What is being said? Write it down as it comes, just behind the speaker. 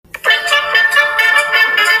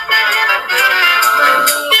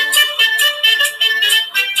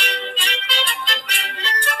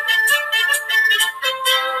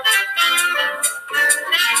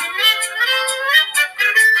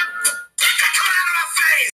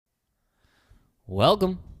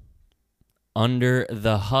Welcome. Under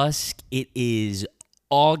the Husk, it is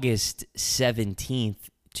August 17th,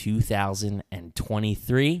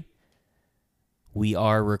 2023. We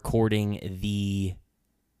are recording the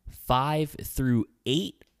 5 through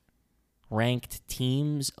 8 ranked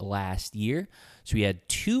teams last year. So we had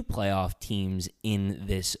 2 playoff teams in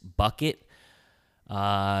this bucket.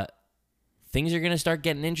 Things are going to start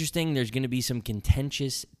getting interesting. There's going to be some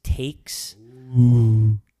contentious takes.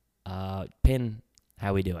 Pin,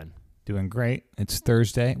 how we doing? Doing great. It's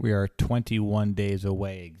Thursday. We are 21 days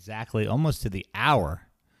away exactly, almost to the hour.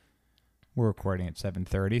 We're recording at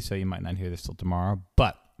 7:30, so you might not hear this till tomorrow.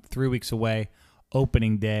 But 3 weeks away,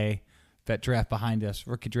 opening day, vet draft behind us,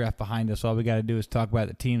 rookie draft behind us. All we got to do is talk about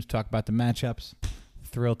the teams, talk about the matchups.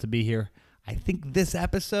 Thrilled to be here. I think this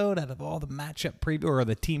episode, out of all the matchup preview or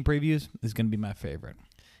the team previews, is going to be my favorite.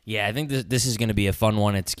 Yeah, I think this is going to be a fun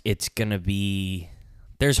one. It's going to be...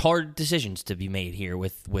 There's hard decisions to be made here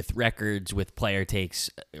with records, with player takes,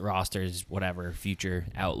 rosters, whatever, future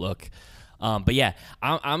outlook. But yeah,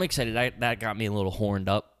 I'm excited. That got me a little horned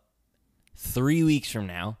up. 3 weeks from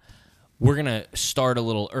now, we're going to start a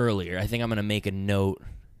little earlier. I think I'm going to make a note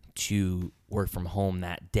to work from home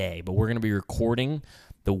that day. But we're going to be recording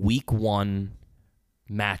the week 1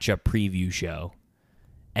 matchup preview show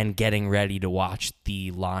and getting ready to watch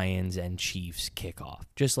the Lions and Chiefs kickoff.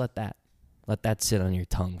 Just let that sit on your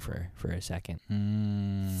tongue for a second.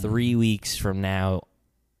 3 weeks from now,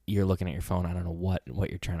 you're looking at your phone. I don't know what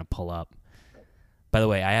you're trying to pull up. By the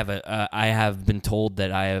way, I have been told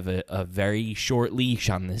that I have a very short leash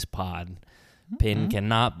on this pod. Pin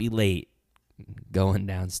cannot be late going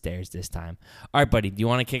downstairs this time. All right, buddy. Do you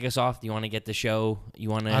want to kick us off? Do you want to get the show?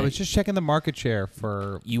 I was just checking the market share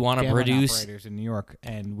for gambling operators in New York,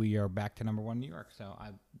 and we are back to number 1 in New York. So I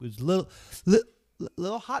was little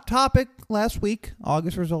hot topic last week.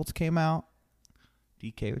 August results came out.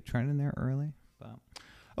 DK was trending there early. But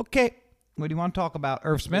okay, what do you want to talk about?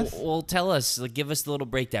 Irv Smith? Well, tell us. Give us the little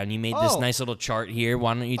breakdown. You made this nice little chart here.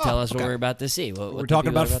 Why don't you tell us what we're about to see? We're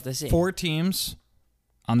talking about 4 teams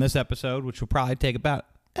on this episode, which will probably take about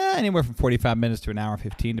anywhere from 45 minutes to an hour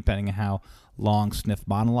 15, depending on how long Sniff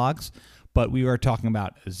monologues. But we are talking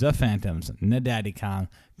about the Phantoms, Nadaddy Kong,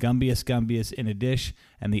 Gumbius in a dish,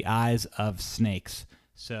 and the eyes of snakes.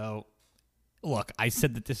 So, look, I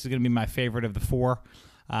said that this is going to be my favorite of the 4.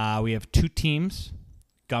 We have 2 teams,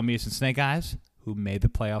 Gumbius and Snake Eyes, who made the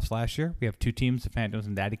playoffs last year. We have 2 teams, the Phantoms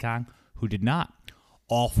and Daddy Kong, who did not.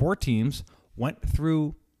 All 4 teams went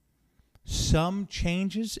through some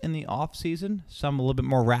changes in the offseason, some a little bit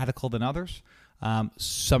more radical than others.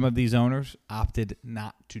 Some of these owners opted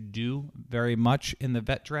not to do very much in the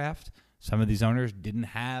vet draft. Some of these owners didn't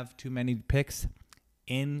have too many picks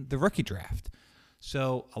in the rookie draft.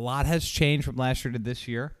 So a lot has changed from last year to this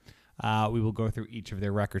year. We will go through each of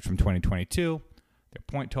their records from 2022, their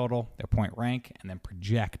point total, their point rank, and then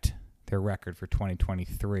project their record for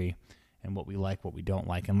 2023 and what we like, what we don't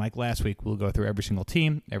like. And like last week, we'll go through every single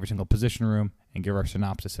team, every single position room, and give our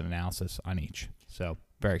synopsis and analysis on each. So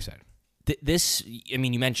very excited. This, I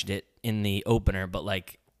mean, you mentioned it in the opener, but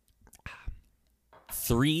like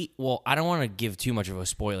 3, well, I don't want to give too much of a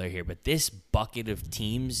spoiler here, but this bucket of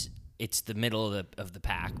teams, it's the middle of the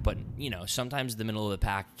pack. But, you know, sometimes the middle of the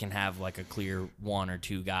pack can have like a clear 1 or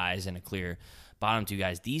 2 guys and a clear bottom 2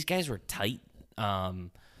 guys. These guys were tight.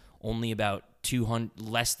 Only about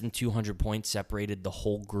less than 200 points separated the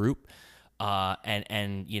whole group.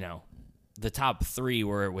 And you know, the top 3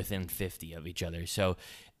 were within 50 of each other. So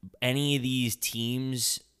any of these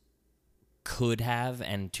teams could have,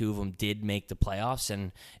 and 2 of them did make the playoffs,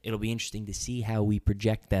 and it'll be interesting to see how we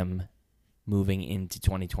project them moving into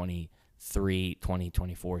 2023,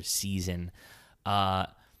 2024 season.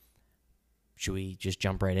 Should we just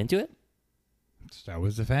jump right into it? Start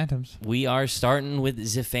with the Phantoms. We are starting with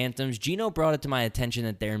the Phantoms. Gino brought it to my attention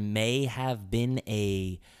that there may have been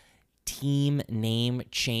a team name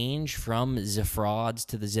change from the Frauds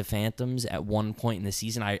to the Phantoms at one point in the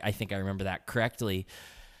season. I think I remember that correctly.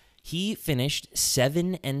 He finished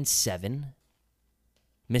 7-7,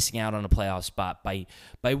 missing out on a playoff spot by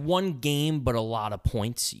 1 game, but a lot of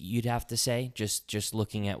points, you'd have to say, just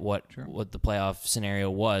looking at what the playoff scenario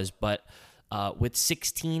was. But with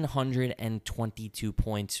 1,622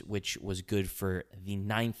 points, which was good for the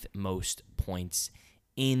 9th most points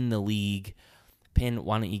in the league. Pin,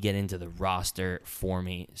 why don't you get into the roster for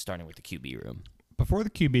me, starting with the QB room? Before the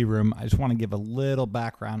QB room, I just want to give a little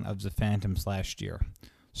background of the Phantoms last year.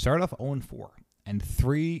 Started off 0-4, and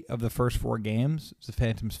 3 of the first 4 games, the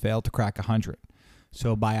Phantoms failed to crack 100.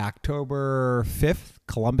 So by October 5th,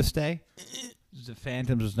 Columbus Day, the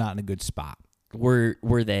Phantoms was not in a good spot. Were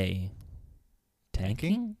they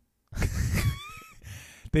Tanking?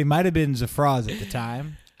 They might have been Zafraz at the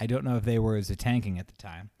time. I don't know if they were tanking at the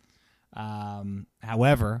time.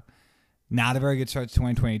 However, not a very good start to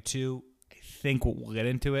 2022. I think what we'll get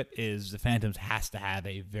into it is the Phantoms has to have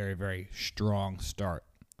a very, very strong start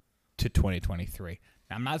to 2023.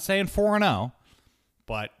 Now, I'm not saying 4-0,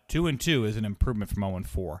 but 2-2 is an improvement from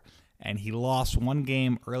 0-4. And he lost one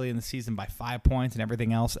game early in the season by 5 points, and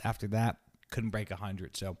everything else after that couldn't break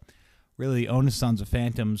 100. So, really, the onus on the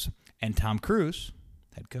Phantoms and Tom Cruise,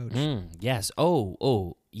 head coach. Yes.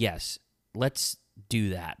 Oh, yes. Let's do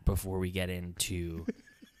that before we get into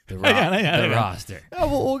the roster.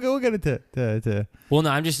 Oh, we'll get into. Well,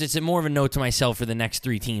 no, it's more of a note to myself for the next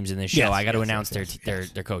 3 teams in this show. I got to announce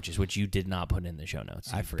their coaches, which you did not put in the show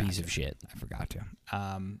notes. I forgot. Piece of shit. I forgot to.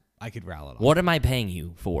 I could rattle it off. What am I paying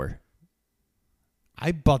you for?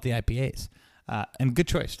 I bought the IPAs. And good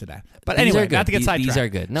choice today. But anyway, not to get sidetracked. These are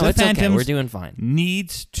good. No, so it's okay. We're doing fine.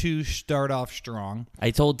 Needs to start off strong.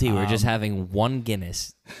 I told T we're just having one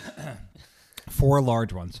Guinness. 4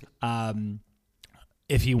 large ones.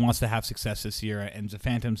 If he wants to have success this year, and the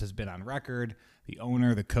Phantoms has been on record, the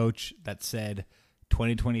owner, the coach, that said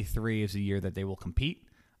 2023 is the year that they will compete.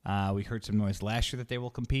 We heard some noise last year that they will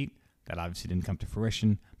compete. That obviously didn't come to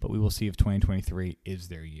fruition, but we will see if 2023 is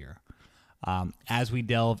their year. As we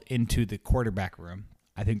delve into the quarterback room,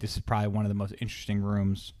 I think this is probably one of the most interesting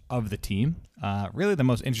rooms of the team. Really the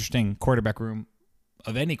most interesting quarterback room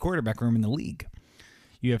of any quarterback room in the league.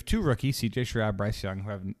 You have 2 rookies, C.J. Stroud, Bryce Young,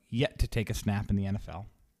 who have yet to take a snap in the NFL.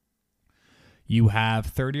 You have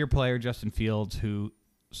third-year player Justin Fields, who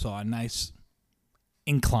saw a nice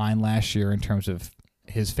incline last year in terms of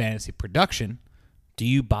his fantasy production. Do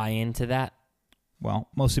you buy into that? Well,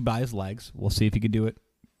 mostly by his legs. We'll see if he could do it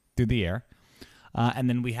through the air. And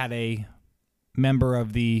then we had a member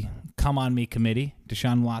of the Come On Me committee,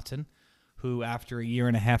 Deshaun Watson, who after a year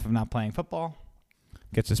and a half of not playing football,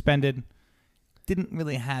 gets suspended. Didn't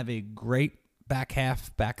really have a great back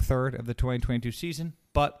third of the 2022 season,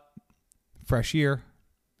 but fresh year,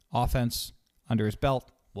 offense under his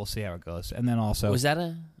belt. We'll see how it goes. And then also... Was that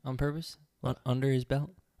on purpose? Under his belt?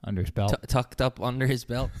 Under his belt. Tucked up under his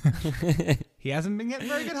belt? He hasn't been getting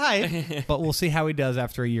very good height, but we'll see how he does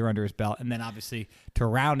after a year under his belt. And then obviously to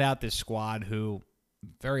round out this squad, who,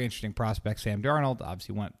 very interesting prospect, Sam Darnold,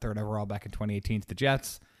 obviously went 3rd overall back in 2018 to the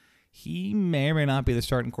Jets. He may or may not be the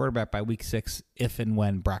starting quarterback by week 6 if and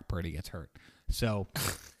when Brock Purdy gets hurt. So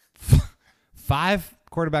 5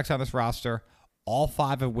 quarterbacks on this roster, all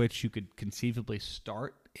 5 of which you could conceivably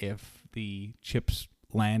start if the chips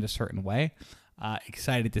land a certain way.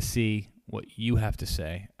 Excited to see what you have to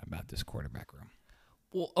say about this quarterback room.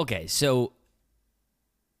 Well, okay, so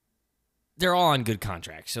they're all on good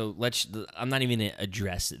contracts. So I'm not even going to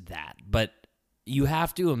address that. But you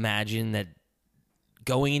have to imagine that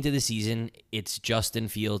going into the season, it's Justin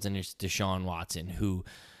Fields and it's Deshaun Watson, who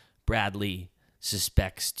Bradley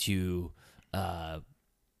suspects to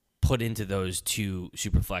put into those 2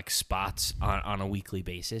 Superflex spots on a weekly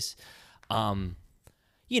basis.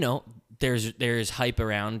 There's hype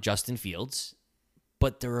around Justin Fields,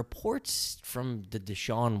 but the reports from the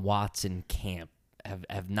Deshaun Watson camp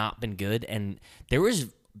have not been good. And there was,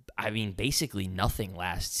 basically nothing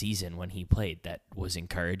last season when he played that was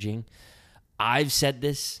encouraging. I've said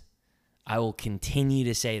this. I will continue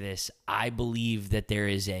to say this. I believe that there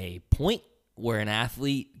is a point where an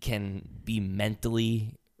athlete can be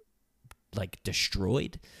mentally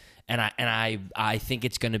destroyed. And I think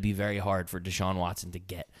it's going to be very hard for Deshaun Watson to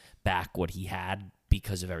get back what he had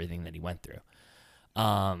because of everything that he went through.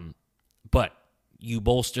 But you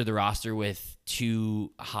bolster the roster with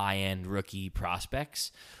 2 high-end rookie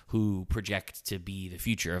prospects who project to be the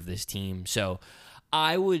future of this team. So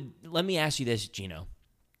let me ask you this, Gino.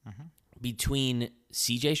 Mm-hmm. Between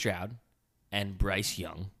C.J. Stroud and Bryce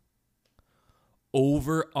Young,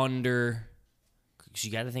 over, under, because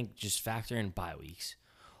you got to think, just factor in bye weeks,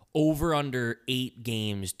 over, under 8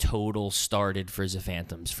 games total started for the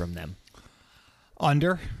Phantoms from them.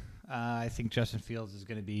 Under. I think Justin Fields is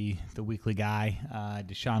going to be the weekly guy.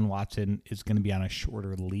 Deshaun Watson is going to be on a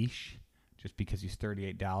shorter leash just because he's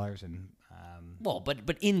 $38.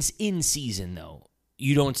 But in season, though,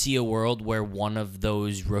 you don't see a world where one of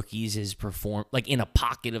those rookies is in a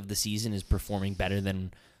pocket of the season is performing better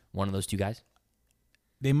than one of those 2 guys?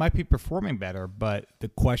 They might be performing better, but the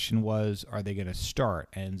question was, are they going to start?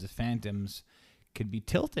 And the Phantoms could be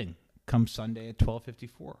tilting come Sunday at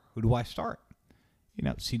 12:54. Who do I start?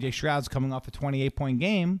 C.J. Stroud's coming off a 28-point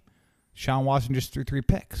game. Deshaun Watson just threw 3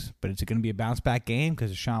 picks. But is it going to be a bounce-back game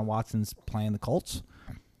because Deshaun Watson's playing the Colts?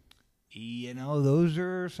 those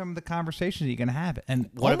are some of the conversations you're going to have. And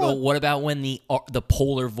what about when the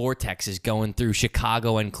polar vortex is going through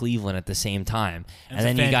Chicago and Cleveland at the same time, and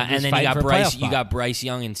then you got Bryce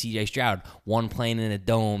Young and C.J. Stroud, one playing in a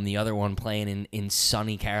dome, the other one playing in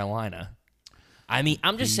sunny Carolina. I mean,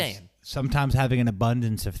 I'm just saying. Sometimes having an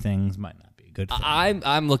abundance of things might not be a good thing.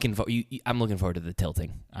 I'm looking forward to the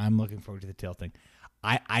tilting. I'm looking forward to the tilting.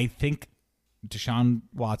 I think Deshaun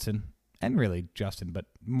Watson. And really Justin, but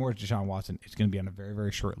more Deshaun Watson, is going to be on a very,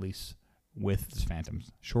 very short leash with the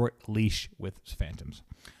Phantoms.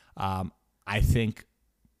 I think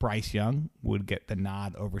Bryce Young would get the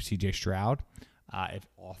nod over C.J. Stroud if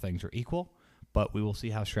all things are equal. But we will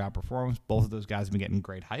see how Stroud performs. Both of those guys have been getting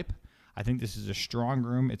great hype. I think this is a strong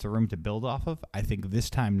room. It's a room to build off of. I think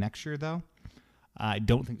this time next year, though, I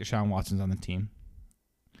don't think Deshaun Watson's on the team.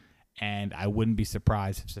 And I wouldn't be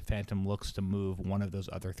surprised if the Phantom looks to move one of those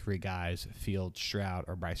other three guys, Fields, Stroud,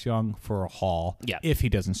 or Bryce Young, for a haul if he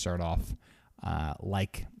doesn't start off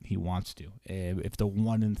like he wants to. If the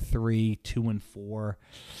 1-3, 2-4,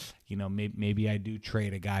 maybe I do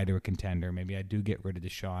trade a guy to a contender. Maybe I do get rid of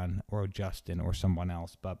Deshaun or Justin or someone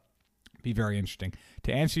else. But it'd be very interesting.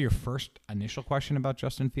 To answer your first initial question about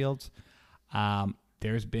Justin Fields,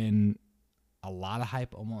 there's been a lot of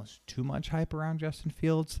hype, almost too much hype around Justin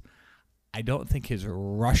Fields. I don't think his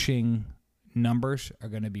rushing numbers are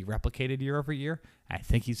going to be replicated year over year. I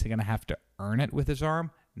think he's going to have to earn it with his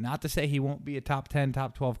arm. Not to say he won't be a top 10,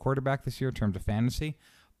 top 12 quarterback this year in terms of fantasy,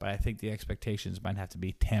 but I think the expectations might have to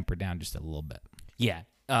be tampered down just a little bit. Yeah,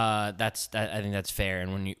 I think that's fair.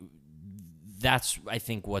 And that's I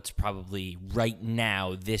think what's probably right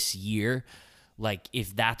now this year. Like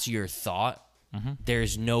if that's your thought,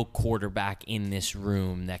 there's no quarterback in this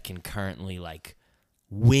room that can currently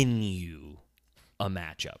win you a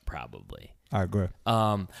matchup, probably. I agree.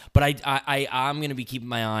 But I'm going to be keeping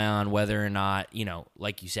my eye on whether or not,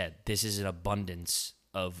 like you said, this is an abundance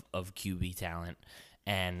of QB talent,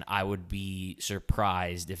 and I would be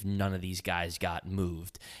surprised if none of these guys got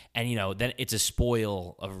moved. And, then it's a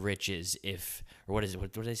spoil of riches what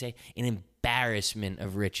do they say? An embarrassment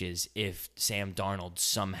of riches if Sam Darnold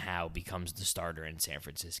somehow becomes the starter in San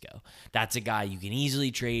Francisco. That's a guy you can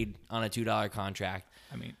easily trade on a $2 contract.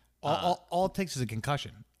 I mean, all it takes is a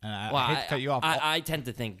concussion. I hate to cut you off. I tend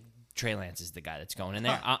to think Trey Lance is the guy that's going in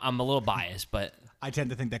there. I'm a little biased, but I tend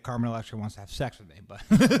to think that Carmen Electra wants to have sex with me. But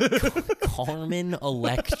Carmen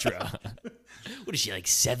Electra, what is she,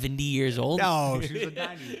 70 years old? No, she's the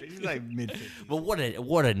 90s. She's mid-50s. Well,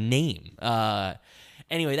 what a name.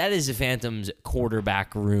 Anyway, that is the Phantoms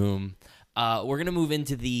quarterback room. We're gonna move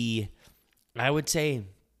into the, I would say,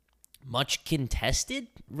 much contested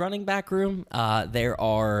running back room. There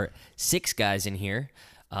are 6 guys in here.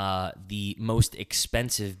 The most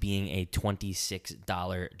expensive being a $26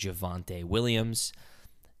 Javonte Williams,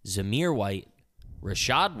 Zamir White,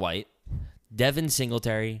 Rashad White, Devin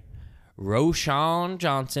Singletary, Roschon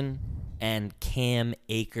Johnson, and Cam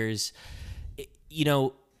Akers.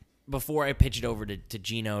 Before I pitch it over to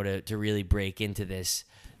Gino to really break into this,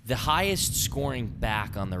 the highest scoring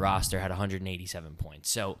back on the roster had 187 points.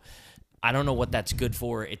 So I don't know what that's good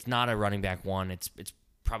for. It's not a running back one. It's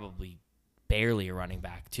probably barely a running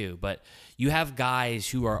back too. But you have guys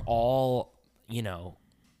who are all,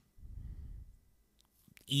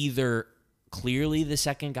 either clearly the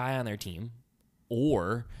second guy on their team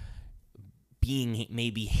or being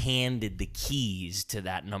maybe handed the keys to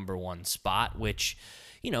that number one spot, which,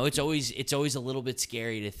 it's always a little bit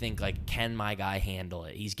scary to think, can my guy handle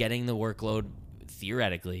it? He's getting the workload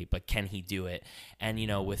theoretically, but can he do it? And,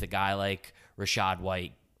 with a guy like Rashad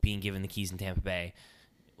White being given the keys in Tampa Bay,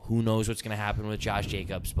 who knows what's going to happen with Josh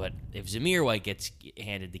Jacobs? But if Zamir White gets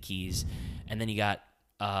handed the keys, and then you got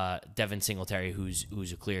Devin Singletary,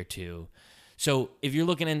 who's a clear 2. So if you're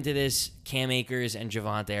looking into this, Cam Akers and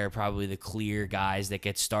Javonte are probably the clear guys that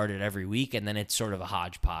get started every week, and then it's sort of a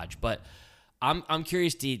hodgepodge. But I'm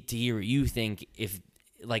curious to hear what you think. If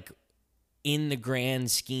in the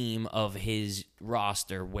grand scheme of his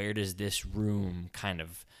roster, where does this room kind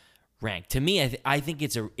of rank? To me, I think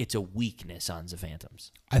it's a weakness on the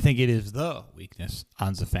Phantoms. I think it is the weakness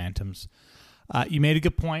on the Phantoms. You made a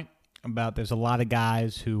good point about there's a lot of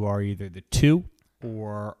guys who are either the 2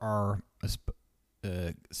 or are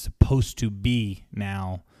supposed to be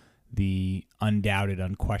now the undoubted,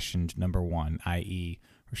 unquestioned number 1, i.e.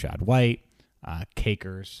 Rashad White,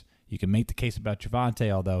 Kakers. You can make the case about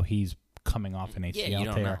Javonte, although he's coming off an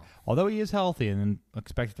ACL tear. Although he is healthy and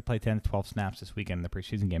expected to play 10 to 12 snaps this weekend in the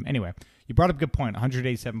preseason game. Anyway, you brought up a good point.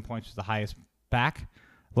 187 points was the highest back.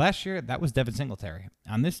 Last year, that was Devin Singletary.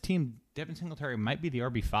 On this team, Devin Singletary might be the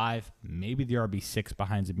RB5, maybe the RB6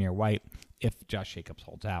 behind Zamir White if Josh Jacobs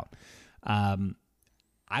holds out.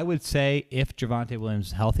 I would say if Javonte Williams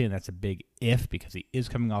is healthy, and that's a big if because he is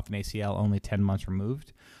coming off an ACL only 10 months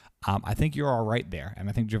removed, I think you're all right there. And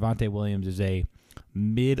I think Javonte Williams is a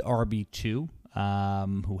mid RB2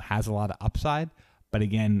 who has a lot of upside. But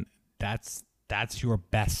again, that's your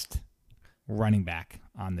best running back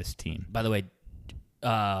on this team. By the way,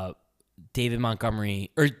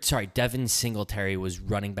 Devin Singletary was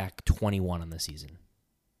running back 21 on the season.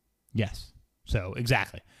 Yes. So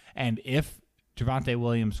exactly. And if Javonte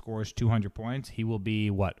Williams scores 200 points, he will be,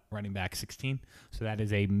 running back 16? So that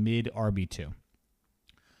is a mid RB2.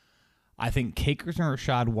 I think Kakers and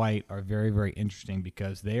Rachaad White are very, very interesting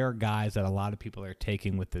because they are guys that a lot of people are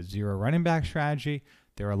taking with the zero running back strategy.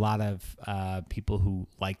 There are a lot of people who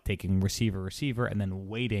like taking receiver, and then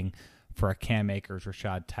waiting for a Cam Akers,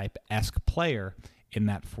 Rashad type-esque player in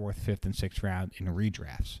that 4th, 5th, and 6th round in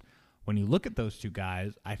redrafts. When you look at those two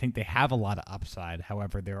guys, I think they have a lot of upside.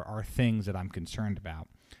 However, there are things that I'm concerned about.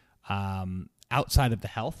 Outside of the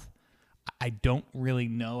health, I don't really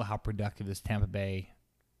know how productive this Tampa Bay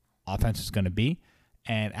offense is going to be.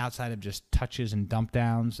 And outside of just touches and dump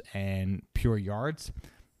downs and pure yards,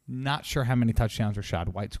 not sure how many touchdowns Rachaad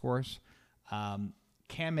White scores.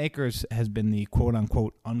 Cam Akers has been the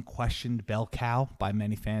quote-unquote unquestioned bell cow by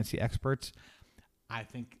many fantasy experts. I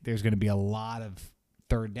think there's going to be a lot of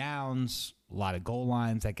third downs, a lot of goal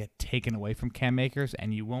lines that get taken away from Cam Akers,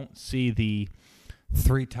 and you won't see the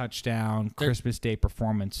 3-touchdown Christmas Day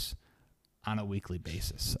performance on a weekly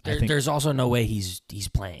basis. There's also no way he's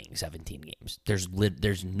playing 17 games.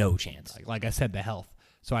 There's no chance. Like I said, the health.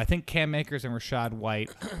 So I think Cam Akers and Rachaad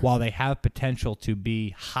White, while they have potential to be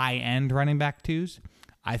high-end running back twos,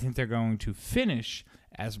 I think they're going to finish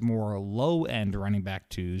as more low-end running back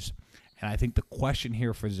twos. And I think the question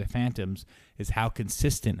here for the Phantoms is how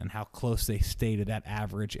consistent and how close they stay to that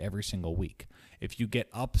average every single week. If you get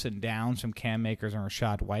ups and downs from Cam Akers and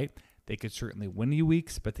Rachaad White, they could certainly win you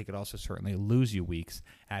weeks, but they could also certainly lose you weeks.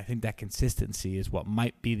 And I think that consistency is what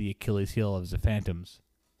might be the Achilles heel of the Phantoms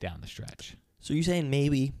down the stretch. So you're saying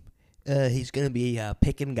maybe he's going to be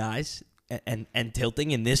picking guys and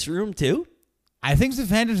tilting in this room too? I think the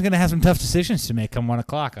Phantoms are going to have some tough decisions to make come 1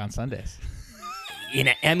 o'clock on Sundays.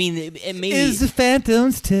 I mean, it maybe is the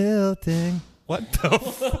Phantoms tilting? What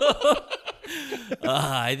the?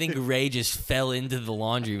 I think Ray just fell into the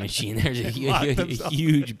laundry machine. There's a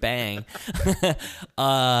huge bang.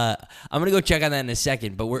 I'm gonna go check on that in a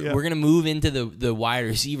second, but we're gonna move into the wide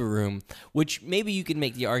receiver room, which maybe you can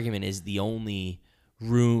make the argument is the only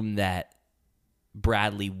room that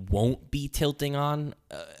Bradley won't be tilting on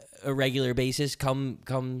a regular basis come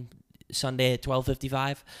Sunday at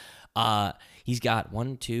 12:55. He's got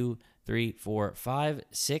 1, 2, 3, 4, 5,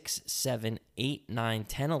 6, 7, 8, 9,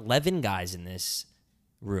 10, 11 guys in this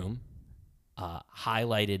room,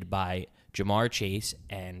 highlighted by Jamar Chase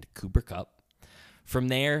and Cooper Kupp. From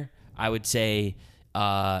there, I would say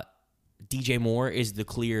DJ Moore is the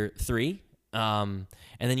clear 3. And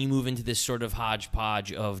then you move into this sort of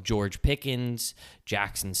hodgepodge of George Pickens,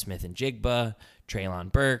 Jackson Smith-Njigba,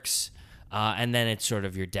 Treylon Burks, and then it's sort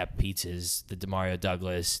of your depth pizzas, the Demario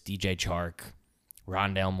Douglas, DJ Chark,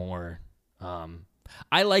 Rondale Moore.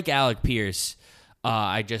 I like Alec Pierce.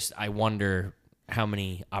 I wonder how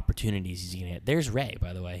many opportunities he's going to get. There's Ray,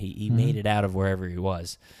 by the way. He made it out of wherever he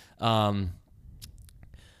was.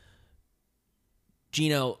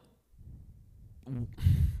 Gino,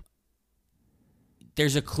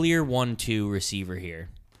 there's a clear 1-2 receiver here.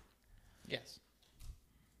 Yes.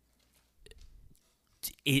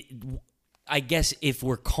 I guess if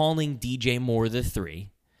we're calling DJ Moore the 3,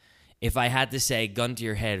 if I had to say, gun to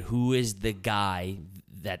your head, who is the guy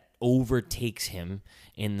that overtakes him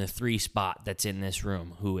in the 3 spot that's in this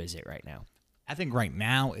room, who is it right now? I think right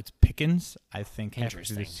now it's Pickens. I think after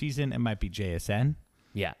the season it might be JSN.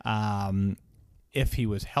 Yeah. If he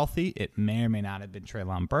was healthy, it may or may not have been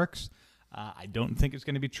Treylon Burks. I don't think it's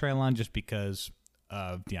going to be Treylon just because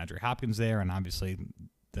of DeAndre Hopkins there and obviously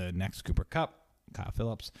the next Cooper Kupp, Kyle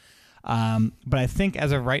Phillips. But I think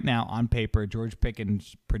as of right now, on paper, George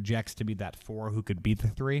Pickens projects to be that 4 who could beat the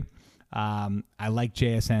 3. I like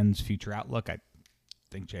JSN's future outlook. I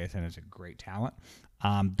think JSN is a great talent.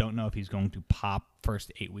 Don't know if he's going to pop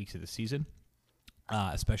first 8 weeks of the season,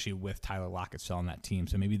 especially with Tyler Lockett still on that team.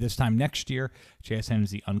 So maybe this time next year, JSN is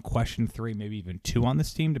the unquestioned 3, maybe even 2 on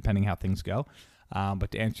this team, depending how things go. But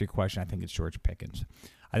to answer your question, I think it's George Pickens.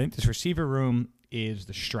 I think this receiver room is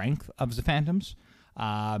the strength of the Phantoms.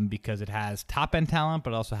 Because it has top-end talent,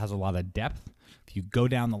 but also has a lot of depth. If you go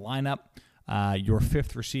down the lineup, your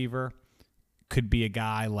 5th receiver could be a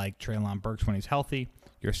guy like Treylon Burks when he's healthy.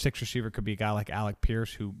 Your sixth receiver could be a guy like Alec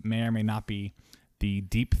Pierce, who may or may not be the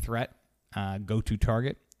deep threat go-to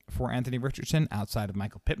target for Anthony Richardson outside of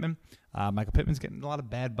Michael Pittman. Michael Pittman's getting a lot of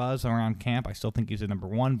bad buzz around camp. I still think he's the number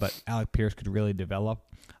one, but Alec Pierce could really develop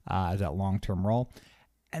as that long-term role.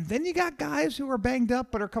 And then you got guys who are banged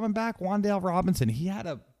up but are coming back. Wan'Dale Robinson, he had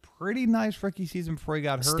a pretty nice rookie season before he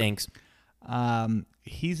got hurt. Stinks.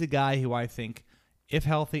 He's a guy who I think, if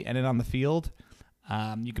healthy and on the field,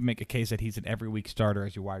 you can make a case that he's an every week starter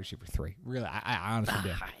as your wide receiver 3. Really, I honestly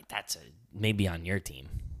do. That's maybe on your team.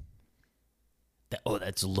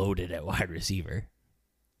 That's loaded at wide receiver.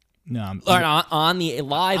 No, on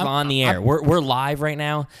the air. We're live right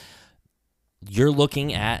now. You're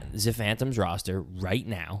looking at the Phantoms roster right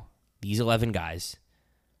now. These 11 guys.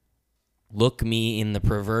 Look me in the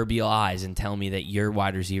proverbial eyes and tell me that your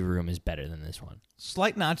wide receiver room is better than this one.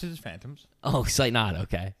 Slight nod to the Phantoms. Oh, slight nod.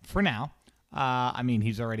 Okay. For now. I mean,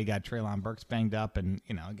 he's already got Treylon Burks banged up, and,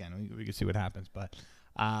 again, we can see what happens. But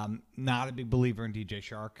not a big believer in DJ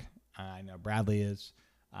Shark. I know Bradley is.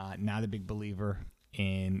 Not a big believer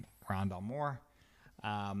in Rondale Moore.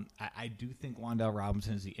 I do think Wan'Dale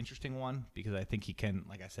Robinson is the interesting one because I think he can,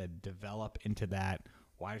 like I said, develop into that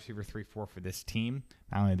wide receiver 3-4 for this team,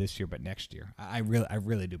 not only this year but next year. I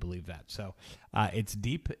really do believe that. So it's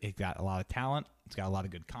deep. It's got a lot of talent. It's got a lot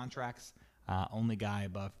of good contracts. Only guy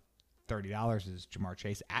above $30 is Jamar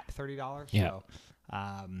Chase at $30. Yeah.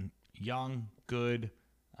 So young, good,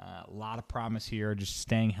 a lot of promise here, just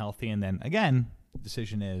staying healthy. And then, again, the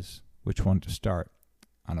decision is which one to start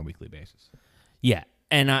on a weekly basis. Yeah,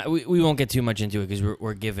 and we won't get too much into it because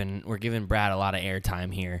we're giving Brad a lot of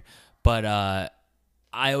airtime here. But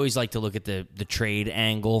I always like to look at the trade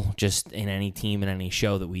angle just in any team and any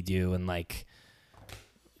show that we do. And like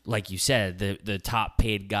you said, the top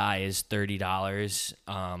paid guy is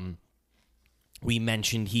 $30. We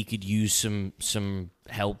mentioned he could use some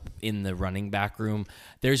help in the running back room.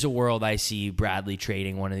 There's a world I see Bradley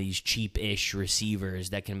trading one of these cheap-ish receivers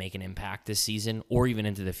that can make an impact this season or even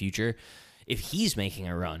into the future if he's making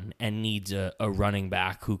a run and needs a running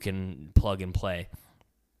back who can plug and play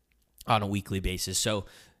on a weekly basis. So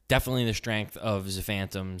definitely the strength of the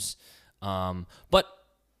Phantoms. But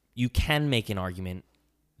you can make an argument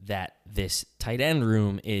that this tight end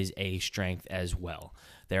room is a strength as well.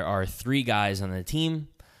 There are 3 guys on the team.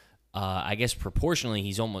 I guess proportionally,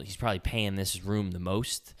 he's probably paying this room the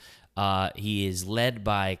most. He is led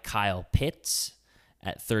by Kyle Pitts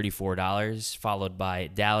at $34, followed by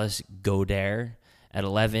Dallas Goedert at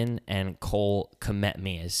 $11, and Cole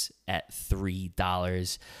Kmetmius at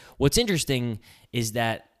 $3. What's interesting is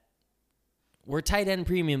that we're tight end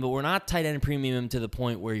premium, but we're not tight end premium to the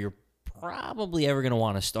point where you're probably ever going to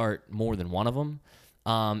want to start more than one of them.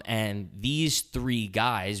 And these 3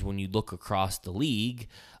 guys, when you look across the league,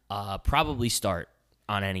 probably start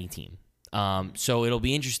on any team. So it'll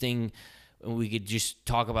be interesting. We could just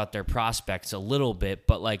talk about their prospects a little bit,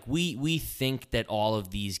 but like we think that all of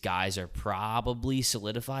these guys are probably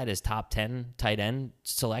solidified as top 10 tight end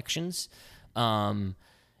selections. And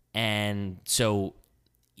so,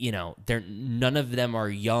 none of them are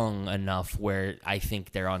young enough where I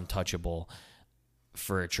think they're untouchable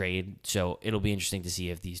for a trade. So it'll be interesting to see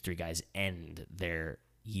if these 3 guys end their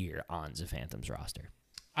year on the Phantoms roster.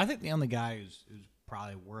 I think the only guy who's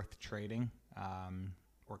probably worth trading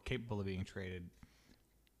or capable of being traded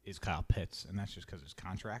is Kyle Pitts, and that's just because of his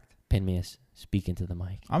contract. Pinmius, speak into the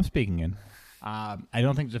mic. I'm speaking in. I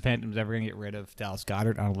don't think the Phantoms ever going to get rid of Dallas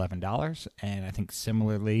Goedert on $11, and I think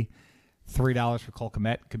similarly, $3 for Cole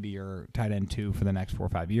Kmet could be your tight end 2 for the next 4 or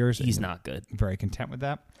 5 years. He's not good. Very content with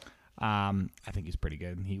that. I think he's pretty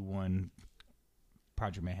good. He won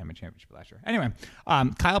Project Mayhem a championship last year. Anyway,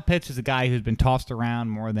 Kyle Pitts is a guy who's been tossed around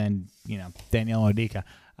more than Daniel Odika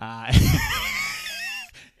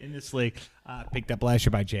in this league. Picked up last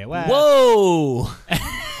year by JOS. Whoa!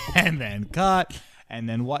 And then cut. And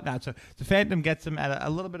then whatnot. So the Phantom gets him at a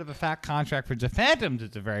little bit of a fat contract. For the Phantoms,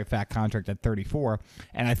 it's a very fat contract at $34.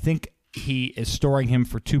 And I think he is storing him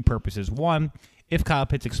for 2 purposes. One, if Kyle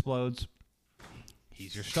Pitts explodes,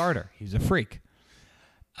 he's your starter. He's a freak.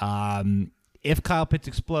 If Kyle Pitts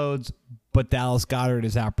explodes, but Dallas Goedert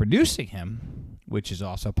is outproducing him, which is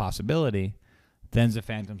also a possibility, then the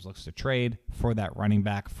Phantoms looks to trade for that running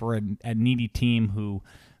back for a needy team who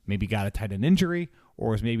maybe got a tight end injury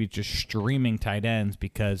or is maybe just streaming tight ends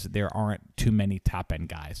because there aren't too many top-end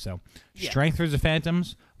guys. So strength for the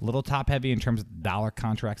Phantoms, a little top-heavy in terms of dollar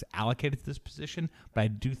contracts allocated to this position, but I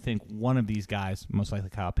do think one of these guys, most likely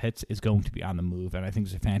Kyle Pitts, is going to be on the move, and I think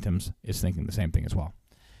the Phantoms is thinking the same thing as well.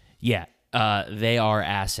 Yeah, they are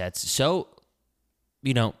assets. So,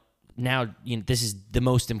 now, this is the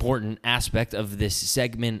most important aspect of this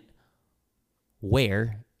segment.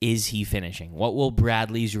 Where is he finishing? What will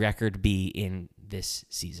Bradley's record be in this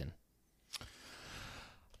season?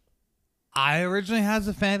 I originally had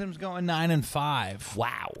the Phantoms going 9-5.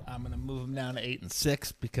 Wow. I'm going to move them down to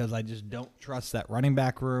 8-6 because I just don't trust that running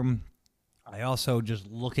back room. I also, just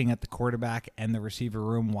looking at the quarterback and the receiver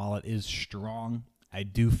room, while it is strong, I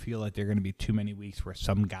do feel like there are going to be too many weeks where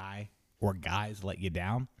some guy or guys let you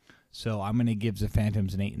down. So I'm going to give the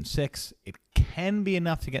Phantoms an 8-6. It can be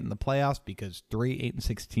enough to get in the playoffs because 3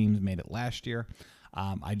 8-6 teams made it last year.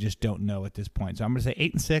 I just don't know at this point. So I'm going to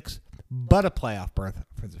say 8-6, but a playoff berth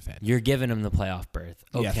for the Phantoms. You're giving him the playoff berth.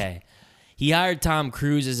 Okay. Yes. He hired Tom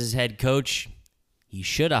Cruise as his head coach. He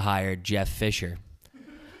should have hired Jeff Fisher.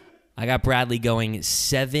 I got Bradley going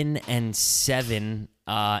 7-7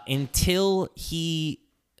 until he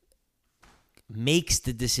makes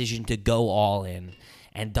the decision to go all in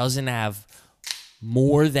and doesn't have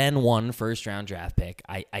more than one first-round draft pick.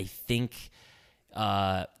 I think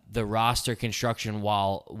the roster construction,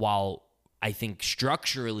 while I think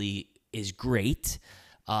structurally is great,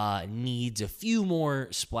 needs a few more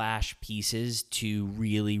splash pieces to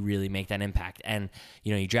really, really make that impact. And,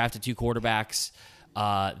 you drafted 2 quarterbacks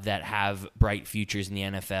that have bright futures in the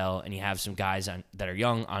NFL, and you have some guys that are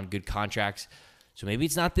young on good contracts. So maybe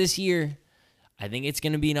it's not this year. I think it's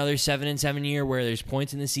going to be another 7-7 year where there's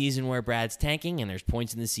points in the season where Brad's tanking, and there's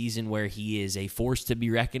points in the season where he is a force to be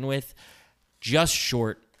reckoned with. Just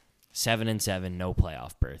short 7-7, no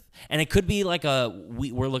playoff berth. And it could be like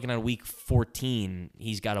we're looking at week 14,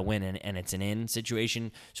 he's got to win and it's an in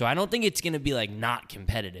situation. So I don't think it's going to be like not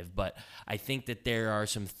competitive, but I think that there are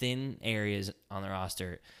some thin areas on the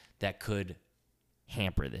roster that could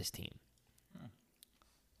hamper this team.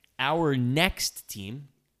 Our next team,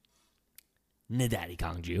 Nadadi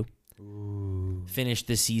Kangju, finished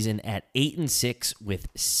the season at 8-6 with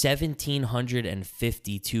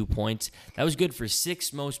 1,752 points. That was good for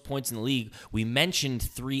 6th most points in the league. We mentioned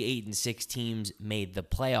 3 8-6 teams made the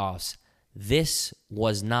playoffs. This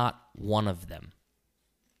was not one of them.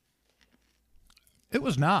 It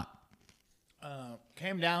was not.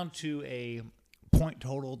 Came down to a point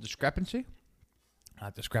total discrepancy.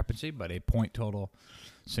 Not discrepancy, but a point total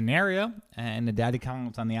scenario. And Nadadi Kang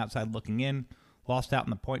was on the outside looking in. Lost out in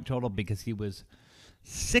the point total because he was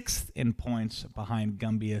 6th in points behind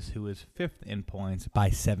Gumbius, who was 5th in points by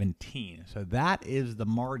 17. So that is the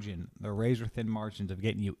margin, the razor-thin margins of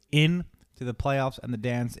getting you in to the playoffs and the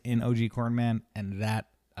dance in OG Cornman, and that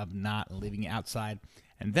of not leaving you outside.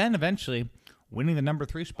 And then eventually winning the number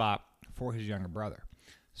 3 spot for his younger brother.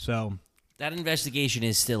 So that investigation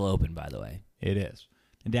is still open, by the way. It is.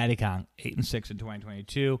 And Daddy Kong, 8-6 in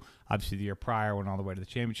 2022. Obviously, the year prior, went all the way to the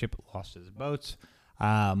championship, lost his boats.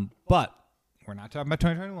 But we're not talking about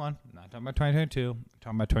 2021, not talking about 2022, we're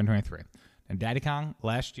talking about 2023. And Daddy Kong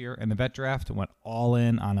last year in the vet draft went all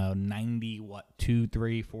in on a $2, $3,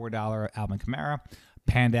 $4 Alvin Kamara.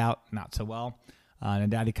 Panned out not so well.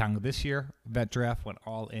 And Daddy Kong this year, vet draft, went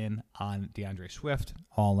all in on DeAndre Swift,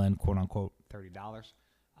 all in, quote unquote, $30.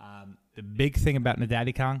 The big thing about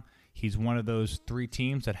Nadadi Kong, he's one of those 3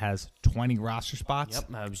 teams that has 20 roster spots.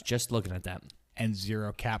 Yep, I was just looking at that. And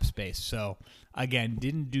 0 cap space. So, again,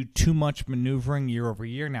 didn't do too much maneuvering year over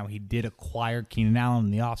year. Now, he did acquire Keenan Allen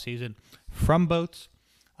in the offseason from Boats.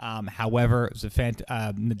 However,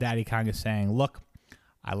 Nadadi Kong is saying, look,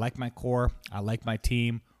 I like my core. I like my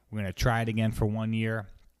team. We're going to try it again for 1 year.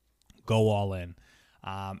 Go all in.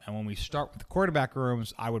 And when we start with the quarterback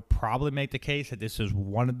rooms, I would probably make the case that this is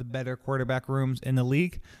one of the better quarterback rooms in the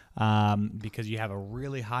league because you have a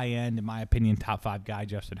really high-end, in my opinion, top 5 guy,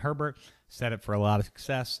 Justin Herbert, set up for a lot of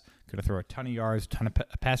success, going to throw a ton of yards, a ton of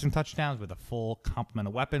passing touchdowns with a full complement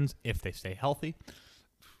of weapons if they stay healthy.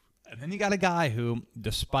 And then you got a guy who,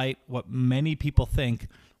 despite what many people think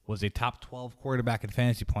was a top 12 quarterback in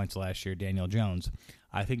fantasy points last year, Daniel Jones.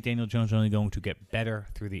 I think Daniel Jones is only going to get better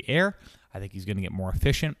through the air. I think he's going to get more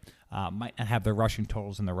efficient. Might not have the rushing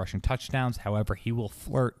totals and the rushing touchdowns. However, he will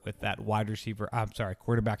flirt with that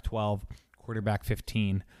quarterback 12, quarterback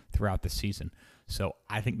 15 throughout the season. So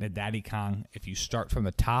I think that Daddy Kong, if you start from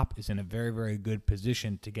the top, is in a very, very good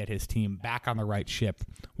position to get his team back on the right ship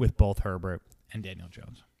with both Herbert and Daniel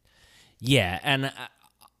Jones. Yeah, and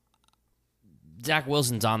Zach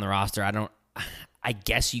Wilson's on the roster. I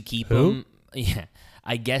guess you keep him. Yeah,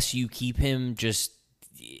 I guess you keep him just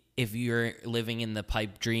if you're living in the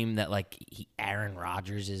pipe dream that Aaron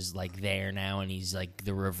Rodgers is there now and he's like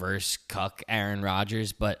the reverse cuck Aaron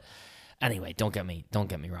Rodgers. But Anyway, don't get me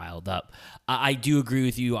riled up. I do agree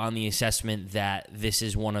with you on the assessment that this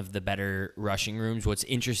is one of the better rushing rooms. What's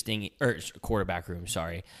interesting, or quarterback room,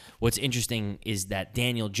 sorry. What's interesting is that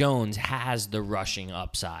Daniel Jones has the rushing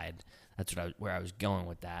upside. That's where I was going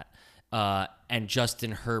with that. And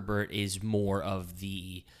Justin Herbert is more of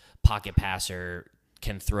the pocket passer,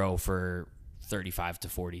 can throw for 35 to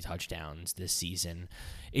 40 touchdowns this season.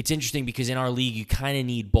 It's interesting because in our league, you kind of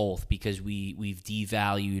need both because we've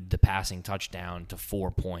devalued the passing touchdown to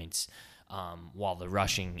 4 points while the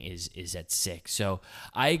rushing is at 6. So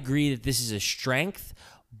I agree that this is a strength,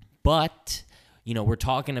 but we're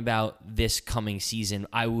talking about this coming season.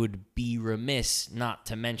 I would be remiss not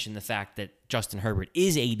to mention the fact that Justin Herbert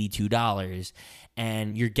is $82,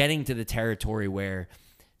 and you're getting to the territory where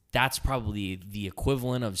that's probably the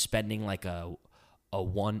equivalent of spending like a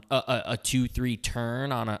 2-3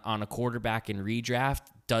 turn on a quarterback in redraft.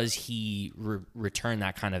 Does he return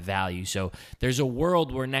that kind of value? So there's a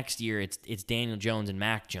world where next year it's Daniel Jones and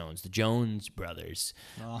Mac Jones, the Jones brothers,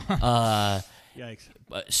 Yikes.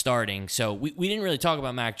 starting. So we didn't really talk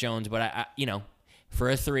about Mac Jones, but I for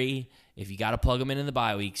a 3, if you got to plug him in the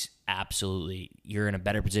bye weeks, absolutely, you're in a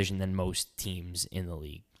better position than most teams in the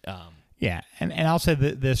league. Yeah, and I'll say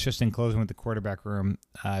this just in closing with the quarterback room,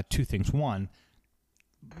 2 things. One,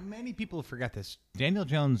 many people forget this. Daniel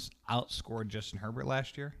Jones outscored Justin Herbert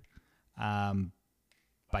last year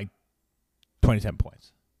by 27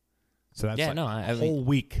 points. So that's a whole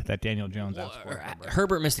week that Daniel Jones outscored Herbert.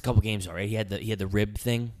 Herbert missed a couple games already. He had the rib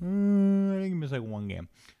thing. I think he missed like 1 game.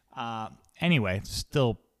 Anyway,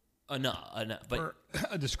 still enough, but for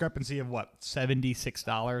a discrepancy of what, $76,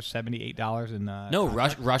 $78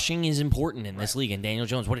 in rushing is important in this league. And Daniel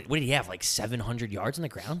Jones, what did he have, like 700 yards on the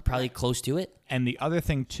ground? Probably close to it. And the other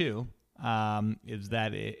thing too is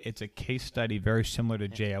that it's a case study very similar to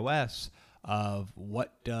JOS of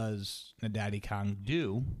what does Nadadi Kong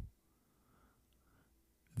do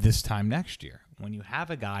this time next year when you have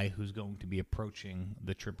a guy who's going to be approaching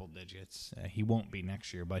the triple digits. He won't be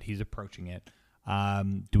next year, but he's approaching it.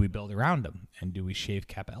 Do we build around him, and do we shave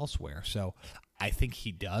cap elsewhere? So I think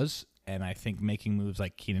he does, and I think making moves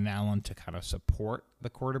like Keenan Allen to kind of support the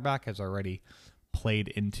quarterback has already played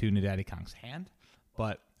into Nadadi Kong's hand.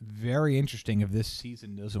 But very interesting if this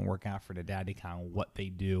season doesn't work out for Nadadi Kong, what they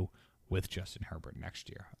do with Justin Herbert next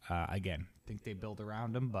year. Again, I think they build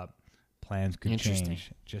around him, but plans could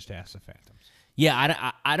change. Just ask the Phantoms.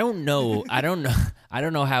 Yeah, I don't know. I don't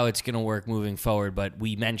know how it's going to work moving forward, but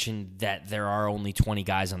we mentioned that there are only 20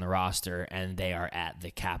 guys on the roster, and they are at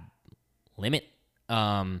the cap limit.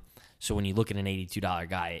 So when you look at an $82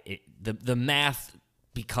 guy, the math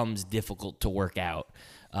becomes difficult to work out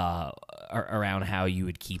around how you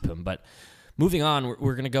would keep him. But moving on,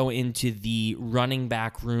 we're going to go into the running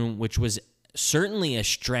back room, which was certainly a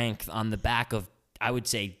strength on the back of, I would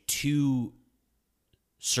say, 2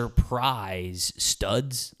 surprise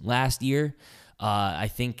studs last year. I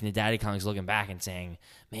think Nadadi Kong's looking back and saying,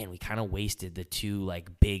 man, we kind of wasted the 2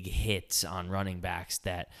 like big hits on running backs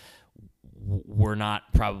that were not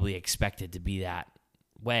probably expected to be that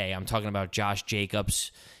way. I'm talking about Josh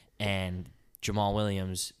Jacobs and Jamal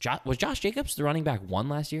Williams. Was Josh Jacobs the running back 1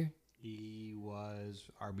 last year? He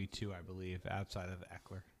was RB2, I believe, outside of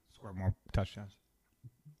Eckler. Scored more touchdowns.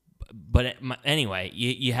 But anyway,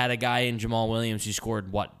 you had a guy in Jamal Williams who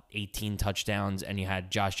scored, 18 touchdowns, and you had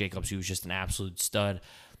Josh Jacobs, who was just an absolute stud.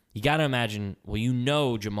 You got to imagine,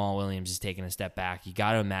 Jamal Williams is taking a step back. You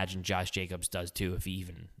got to imagine Josh Jacobs does too, if he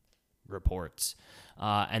even reports.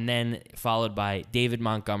 And then followed by David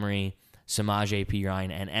Montgomery, Samaje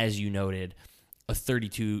Perine, and as you noted, a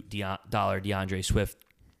 $32 DeAndre Swift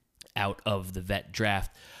out of the vet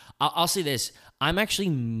draft. I'll say this. I'm actually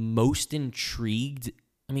most intrigued.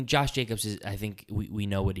 I mean, Josh Jacobs is, I think we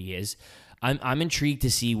know what he is. I'm intrigued to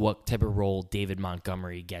see what type of role David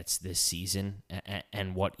Montgomery gets this season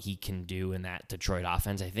and what he can do in that Detroit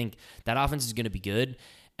offense. I think that offense is going to be good,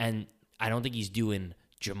 and I don't think he's doing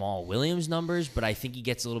Jamal Williams numbers, but I think he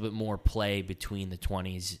gets a little bit more play between the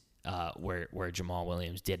 20s where Jamal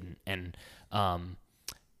Williams didn't. And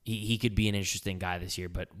he could be an interesting guy this year.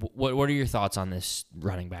 But what are your thoughts on this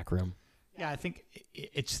running back room? Yeah, I think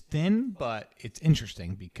it's thin, but it's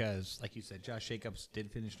interesting because, like you said, Josh Jacobs did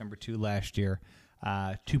finish number 2 last year,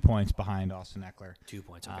 2 points behind Austin Eckler. 2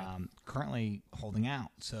 points, okay. Currently holding out,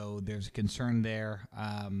 so there's a concern there.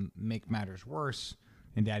 Make matters worse,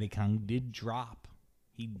 and Daddy Kong did drop.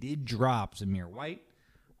 He did drop Zamir White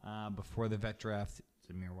before the vet draft.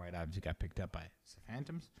 Zamir White obviously got picked up by the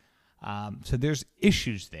Phantoms. So there's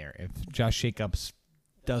issues there. If Josh Jacobs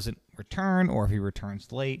doesn't return, or if he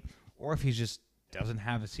returns late, or if he just doesn't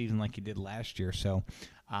have a season like he did last year. So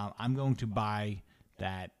I'm going to buy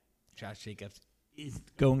that Josh Jacobs is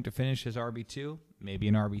going to finish as RB2, maybe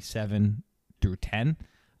an RB7 through 10.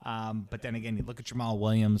 But then again, you look at Jamal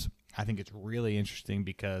Williams. I think it's really interesting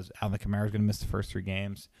because Alvin Kamara is going to miss the first 3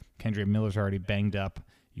 games. Kendre Miller's already banged up.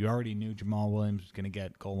 You already knew Jamal Williams was going to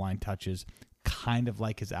get goal line touches. Kind of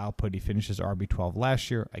like his output. He finishes RB12 last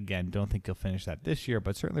year. Again, don't think he'll finish that this year,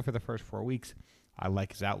 but certainly for the first 4 weeks, I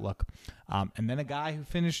like his outlook. And then a guy who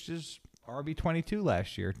finished his RB22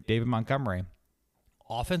 last year, David Montgomery.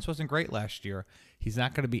 Offense wasn't great last year. He's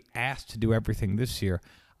not going to be asked to do everything this year.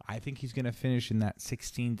 I think he's going to finish in that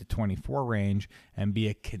 16 to 24 range and be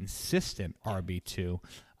a consistent RB2.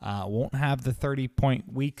 Won't have the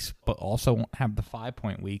 30-point weeks, but also won't have the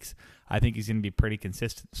 5-point weeks. I think he's going to be pretty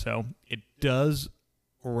consistent. So it does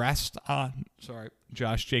rest on,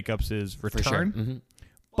 Josh Jacobs' return. Sure. Mm-hmm.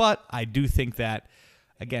 But I do think that,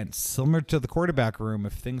 again, similar to the quarterback room,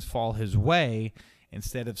 if things fall his way,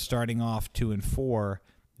 instead of starting off 2-4,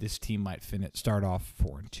 this team might start off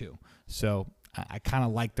 4-2. So I kind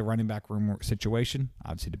of like the running back room situation,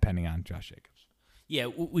 obviously depending on Josh Jacobs. Yeah,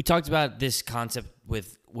 we talked about this concept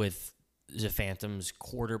with the Phantoms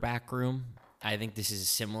quarterback room. I think this is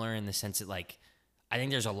similar in the sense that, like, I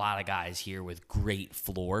think there's a lot of guys here with great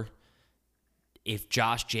floor. If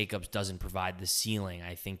Josh Jacobs doesn't provide the ceiling,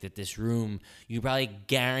 I think that this room, you can probably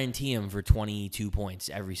guarantee him for 22 points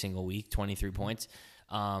every single week, 23 points.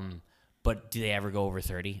 But do they ever go over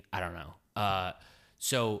 30? I don't know.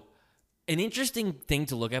 So an interesting thing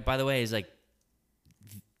to look at, by the way, is like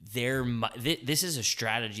this is a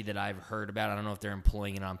strategy that I've heard about. I don't know if they're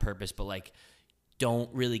employing it on purpose, but like don't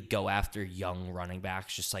really go after young running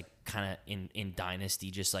backs. Just like kind of in Dynasty,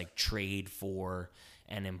 just like trade for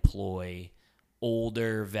and employ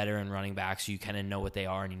older veteran running backs so you kind of know what they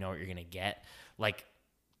are and you know what you're going to get. Like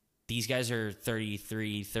these guys are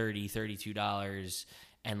 $33, $30, $32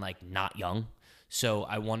 and like not young. So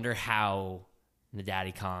I wonder how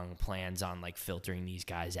Nadati Kong plans on like filtering these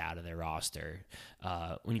guys out of their roster.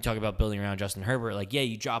 When you talk about building around Justin Herbert, like, yeah,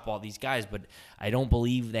 you drop all these guys, but I don't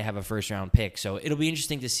believe they have a first round pick. So it'll be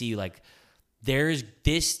interesting to see like there's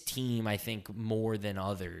this team, I think, more than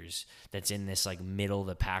others that's in this like middle of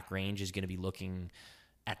the pack range is going to be looking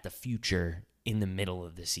at the future in the middle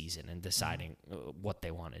of the season and deciding what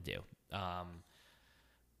they want to do.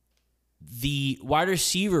 The wide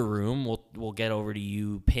receiver room, we'll get over to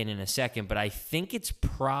you, Pin, in a second, but I think it's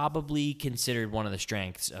probably considered one of the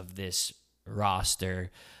strengths of this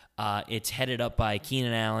roster. It's headed up by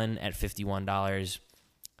Keenan Allen at $51,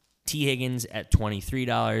 T. Higgins at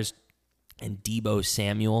 $23, and Deebo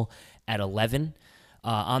Samuel at $11.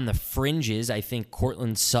 On the fringes, I think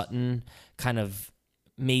Cortland Sutton kind of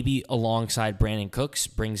maybe alongside Brandon Cooks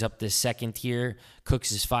brings up this second tier.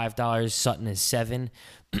 Cooks is $5, Sutton is $7.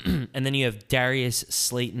 And then you have Darius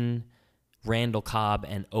Slayton, Randall Cobb,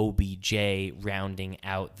 and OBJ rounding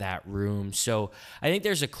out that room. So I think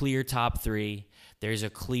there's a clear top 3. There's a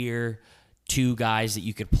clear 2 guys that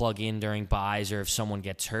you could plug in during buys or if someone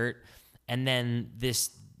gets hurt. And then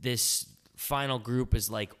this final group is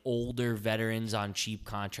like older veterans on cheap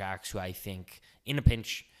contracts who I think in a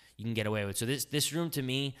pinch you can get away with. So this room, to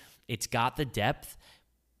me, it's got the depth,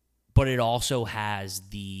 but it also has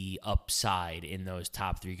the upside in those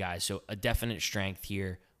top 3 guys. So a definite strength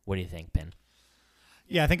here. What do you think, Pin?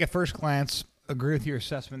 Yeah, I think at first glance, agree with your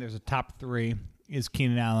assessment. There's a top 3. Is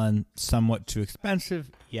Keenan Allen somewhat too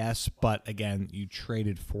expensive? Yes, but again, you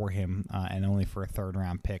traded for him and only for a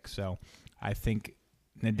 3rd-round pick. So I think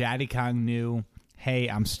Nadati Kong knew, hey,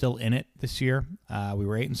 I'm still in it this year. We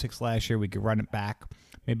were 8-6 last year. We could run it back.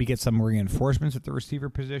 Maybe get some reinforcements at the receiver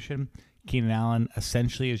position. Keenan Allen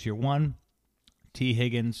essentially is your 1. T.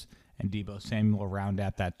 Higgins and Deebo Samuel round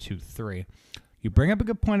out that 2-3. You bring up a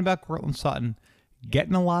good point about Cortland Sutton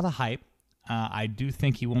getting a lot of hype. I do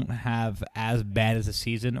think he won't have as bad as a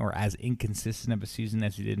season or as inconsistent of a season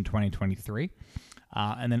as he did in 2023.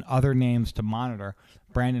 And then other names to monitor.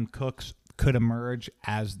 Brandon Cooks could emerge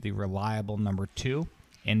as the reliable number 2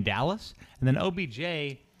 in Dallas. And then OBJ,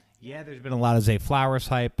 yeah, there's been a lot of Zay Flowers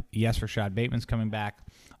hype. Yes, Rashad Bateman's coming back.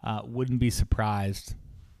 Wouldn't be surprised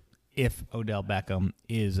if Odell Beckham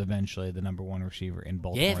is eventually the number 1 receiver in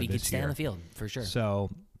Baltimore. Yeah, if he could stay on the field, for sure. So,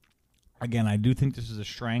 again, I do think this is a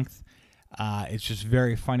strength. It's just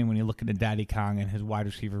very funny when you look at Nadati Kong and his wide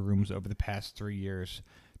receiver rooms over the past 3 years.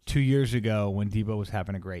 2 years ago, when Deebo was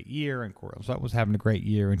having a great year and Cortland Sutton was having a great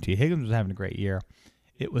year and T. Higgins was having a great year,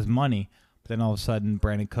 it was money. But then all of a sudden,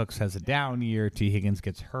 Brandon Cooks has a down year, T. Higgins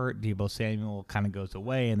gets hurt, Deebo Samuel kind of goes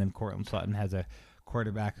away, and then Cortland Sutton has a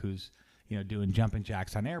quarterback who's doing jumping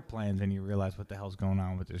jacks on airplanes, and you realize what the hell's going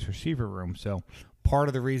on with this receiver room. So part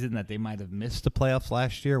of the reason that they might have missed the playoffs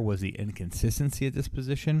last year was the inconsistency at this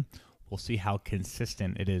position. We'll see how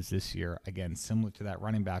consistent it is this year. Again, similar to that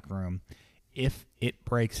running back room. If it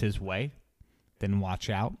breaks his way, then watch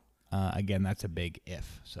out. Again, that's a big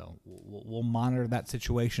if. So we'll monitor that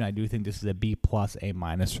situation. I do think this is a B+, A-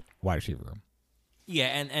 wide receiver room. Yeah,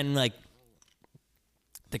 and like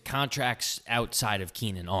the contracts outside of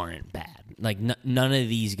Keenan aren't bad. Like none of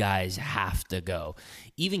these guys have to go.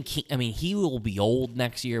 Even he will be old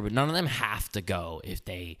next year, but none of them have to go if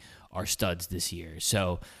they are studs this year.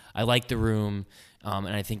 So I like the room, and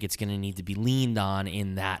I think it's going to need to be leaned on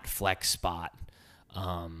in that flex spot.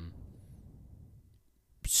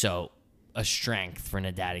 So a strength for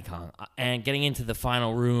Nadati Kong. And getting into the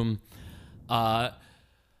final room,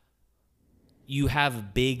 you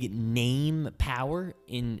have big name power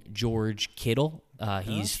in George Kittle.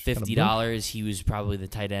 He's $50. He was probably the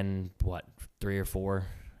tight end, 3 or 4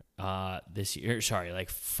 this year? Sorry, like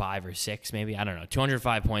 5 or 6 maybe. I don't know.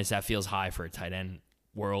 205 points, that feels high for a tight end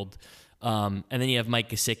world. And then you have Mike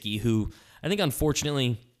Gesicki, who I think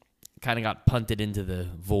unfortunately kind of got punted into the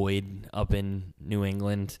void up in New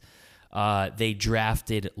England. They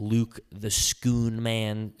drafted Luke the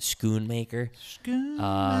Schoonmaker.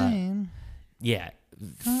 Schoonman. Yeah.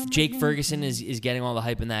 Jake Ferguson is getting all the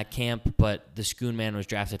hype in that camp, but the Schoonman was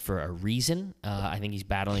drafted for a reason. I think he's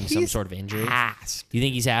battling some sort of injury. You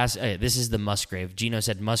think he's ass? This is the Musgrave. Gino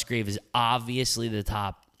said Musgrave is obviously the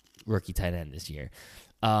top rookie tight end this year.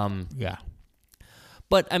 Yeah.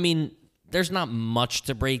 But, I mean, there's not much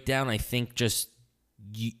to break down. I think just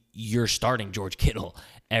you're starting George Kittle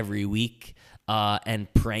every week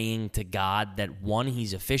and praying to God that, 1,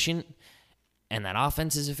 he's efficient, and that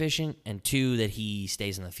offense is efficient, and 2, that he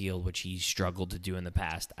stays on the field, which he struggled to do in the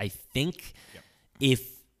past. I think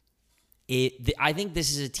I think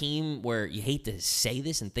this is a team where you hate to say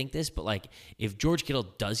this and think this, but like if George Kittle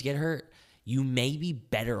does get hurt, you may be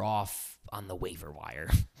better off on the waiver wire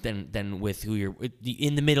than with who you're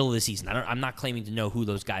in the middle of the season. I'm not claiming to know who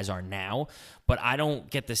those guys are now, but I don't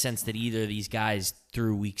get the sense that either of these guys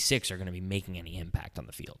through week 6 are going to be making any impact on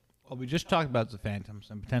the field. Well, we just talked about the Phantoms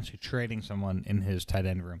and potentially trading someone in his tight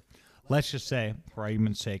end room. Let's just say, for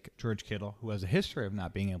argument's sake, George Kittle, who has a history of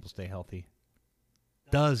not being able to stay healthy,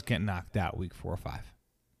 does get knocked out week 4 or 5.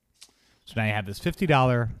 So now you have this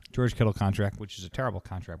 $50 George Kittle contract, which is a terrible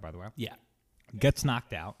contract, by the way. Yeah. Gets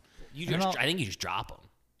knocked out. I think you just drop him.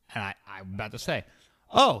 And I'm about to say,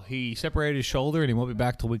 he separated his shoulder and he won't be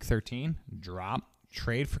back till week 13. Drop.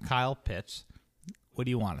 Trade for Kyle Pitts. What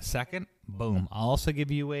do you want, a second? Boom. I'll also give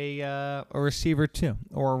you a receiver too,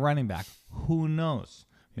 or a running back. Who knows?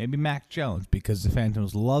 Maybe Mac Jones, because the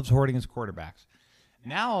Phantoms loves hoarding his quarterbacks.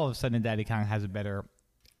 Now all of a sudden Daddy Kong has a better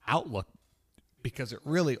outlook because it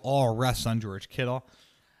really all rests on George Kittle.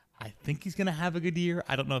 I think he's going to have a good year.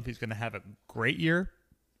 I don't know if he's going to have a great year.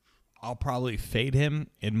 I'll probably fade him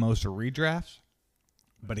in most redrafts.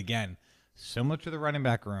 But again, similar to the running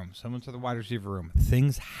back room, similar to the wide receiver room,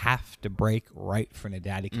 things have to break right for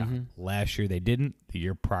Nadati Kong. Mm-hmm. Last year they didn't. The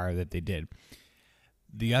year prior that they did.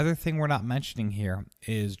 The other thing we're not mentioning here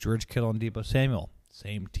is George Kittle and Deebo Samuel,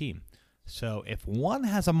 same team. So if one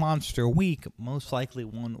has a monster week, most likely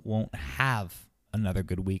one won't have another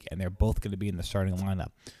good week, and they're both going to be in the starting lineup.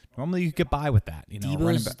 Normally you get by with that.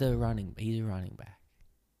 Deebo's he's a running back.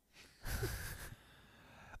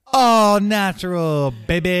 Oh, natural,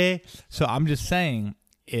 baby. So I'm just saying,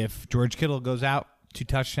 if George Kittle goes out 2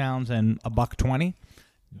 touchdowns and $120,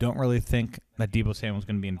 don't really think that Deebo Samuel's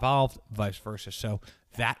going to be involved, vice versa. So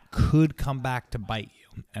that could come back to bite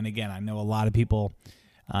you. And again, I know a lot of people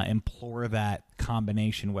implore that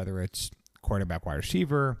combination, whether it's quarterback, wide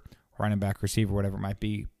receiver, running back, receiver, whatever it might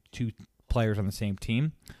be, 2 players on the same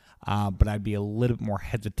team. But I'd be a little bit more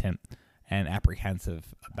hesitant and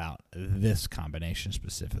apprehensive about this combination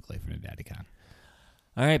specifically for Nadati Kong.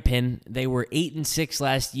 All right, Pin. They were 8-6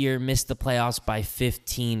 last year, missed the playoffs by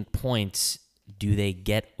 15 points. Do they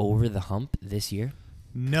get over the hump this year?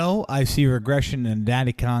 No, I see regression in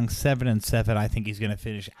Nadati Kong, 7-7. I think he's going to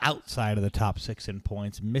finish outside of the top 6 in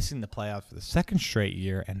points, missing the playoffs for the 2nd straight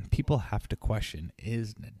year. And people have to question,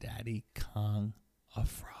 is Nadati Kong a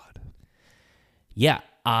fraud? Yeah,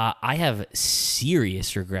 I have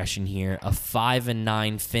serious regression here. A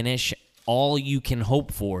 5-9 finish. All you can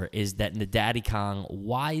hope for is that Nadati Kong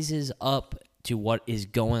wises up to what is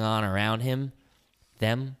going on around him,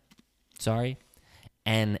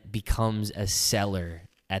 and becomes a seller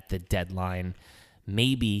at the deadline.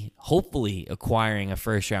 Maybe, hopefully, acquiring a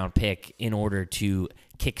first-round pick in order to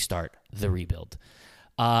kickstart the rebuild.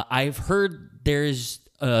 I've heard there's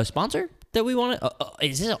a sponsor that we want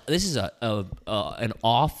to? This is an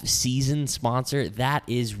off-season sponsor. That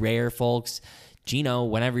is rare, folks. Gino,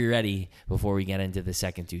 whenever you're ready, before we get into the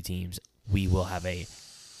second two teams, we will have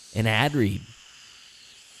an ad read.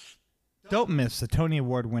 Don't miss the Tony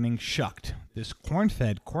Award-winning Shucked. This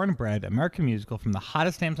corn-fed, cornbread American musical from the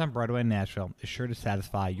hottest names on Broadway in Nashville is sure to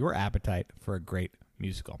satisfy your appetite for a great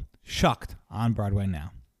musical. Shucked on Broadway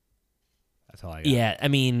now. That's all I got. Yeah, I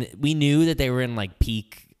mean, we knew that they were in like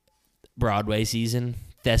peak Broadway season.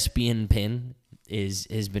 Thespian Pin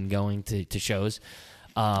has been going to shows.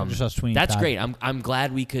 That's great. I'm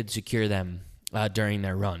glad we could secure them during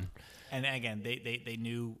their run. And again, they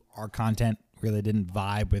knew our content really didn't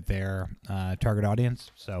vibe with their target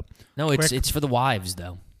audience. So no, it's for the wives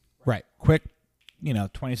though. Right, quick,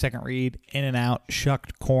 20-second read, in and out,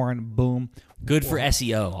 shucked corn, boom. Good for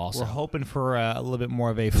SEO also. We're hoping for a little bit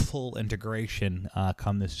more of a full integration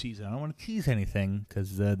come this season. I don't want to tease anything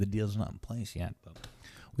because the deal's not in place yet, but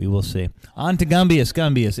we will see. On to Gumbius.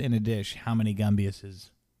 Gumbius in a dish. How many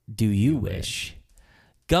Gumbiuses do you wish?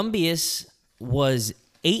 Gumbius was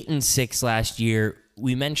 8-6 last year.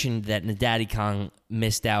 We mentioned that Nadadi Kong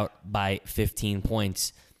missed out by 15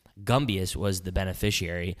 points. Gumbius was the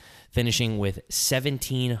beneficiary, finishing with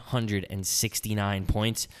 1,769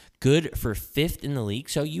 points. Good for fifth in the league.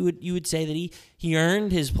 So you would say that he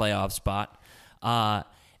earned his playoff spot.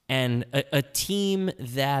 And a team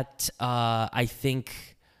that I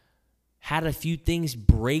think had a few things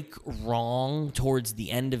break wrong towards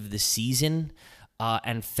the end of the season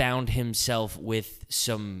and found himself with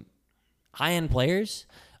some high-end players,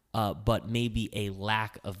 but maybe a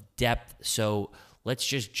lack of depth. So let's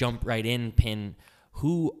just jump right in, Pin.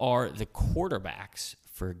 Who are the quarterbacks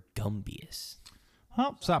for Gumbius?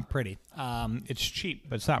 Well, it's not pretty. It's cheap,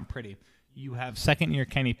 but it's not pretty. You have second-year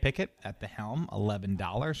Kenny Pickett at the helm,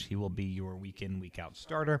 $11. He will be your week-in, week-out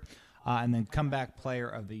starter. And then comeback player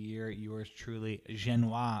of the year, yours truly,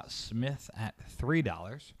 Genois Smith at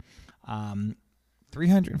 $3.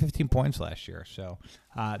 315 points last year. So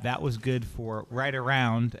that was good for right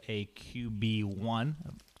around a QB1,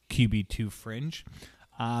 QB2 fringe.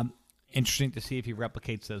 Interesting to see if he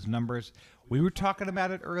replicates those numbers. We were talking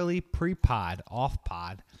about it early, pre-pod,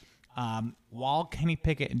 off-pod. While Kenny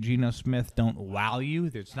Pickett and Geno Smith don't wow you,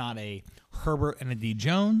 there's not a Herbert and a D.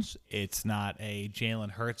 Jones. It's not a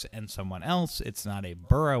Jalen Hurts and someone else. It's not a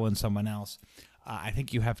Burrow and someone else. I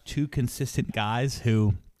think you have two consistent guys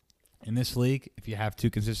who, in this league, if you have two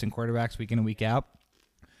consistent quarterbacks week in and week out,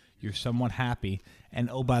 you're somewhat happy. And,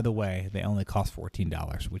 oh, by the way, they only cost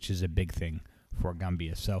 $14, which is a big thing for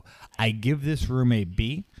Gumbius. So I give this room a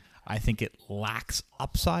B. I think it lacks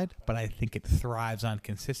upside, but I think it thrives on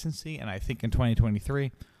consistency. And I think in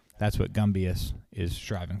 2023, that's what Gumbius is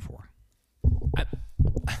striving for.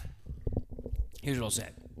 Here's what I'll say.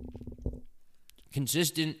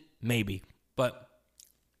 Consistent, maybe. But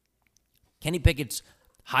Kenny Pickett's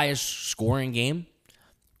highest scoring game,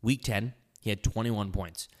 week 10, he had 21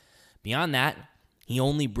 points. Beyond that, he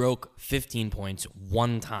only broke 15 points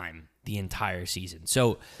one time the entire season.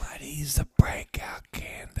 So, but he's the breakout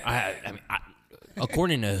candidate. I mean,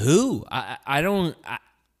 according to who? I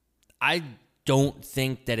don't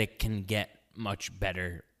think that it can get much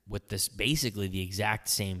better with this. Basically, the exact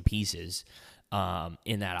same pieces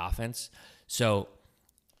in that offense. So,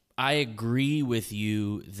 I agree with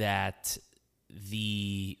you that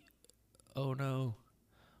oh no,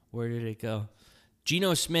 where did it go?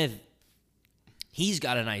 Geno Smith. He's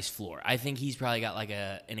got a nice floor. I think he's probably got like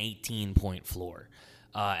an 18-point floor.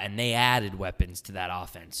 And they added weapons to that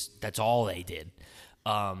offense. That's all they did.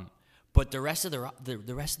 But the rest of the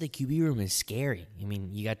QB room is scary. I mean,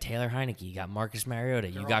 you got Taylor Heineke, you got Marcus Mariota,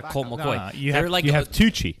 you got Colt McCoy. You have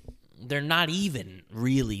Tucci. They're not even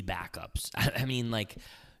really backups. I mean, like,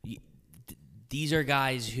 these are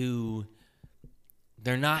guys who,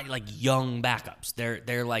 they're not like young backups.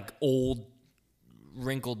 They're like old,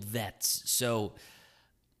 wrinkled vets. So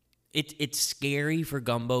it's scary for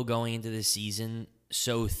Gumbo going into the season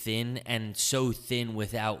so thin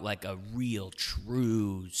without like a real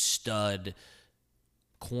true stud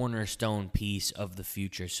cornerstone piece of the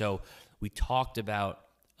future. So we talked about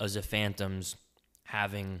as a Phantoms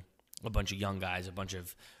having a bunch of young guys, a bunch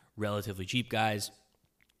of relatively cheap guys.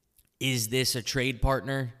 Is this a trade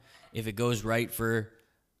partner? If it goes right for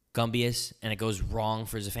Gumbius and it goes wrong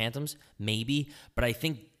for the Phantoms, maybe. But I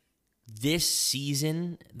think this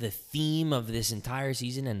season, the theme of this entire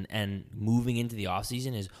season and moving into the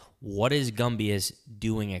offseason is, what is Gumbius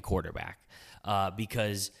doing at quarterback?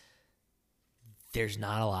 Because there's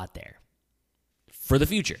not a lot there for the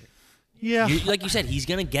future. Yeah. Like you said, he's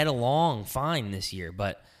going to get along fine this year,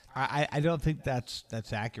 but I don't think that's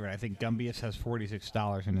accurate. I think Gumbius has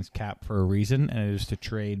 $46 in his cap for a reason, and it is to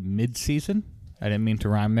trade mid-season. I didn't mean to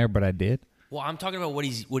rhyme there, but I did. Well, I'm talking about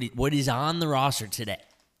what is on the roster today.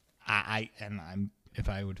 If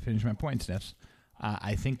I would finish my point, Sniffs,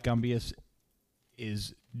 I think Gumbius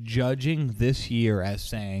is judging this year as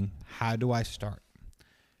saying, how do I start?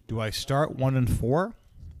 Do I start 1-4?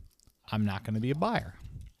 I'm not going to be a buyer.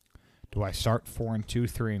 Do I start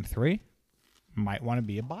 4-2, 3-3? Might want to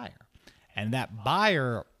be a buyer. And that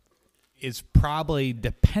buyer is probably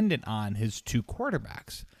dependent on his two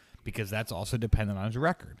quarterbacks, because that's also dependent on his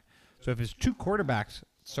record. So if his two quarterbacks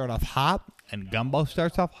start off hot and Gumbo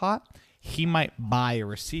starts off hot, he might buy a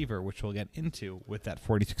receiver, which we'll get into with that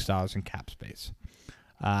 $46 in cap space.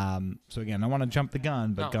 So again, I want to jump the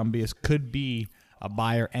gun, but Gumbius could be a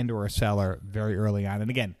buyer and or a seller very early on. And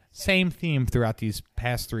again, same theme throughout these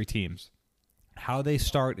past three teams. How they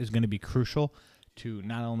start is going to be crucial to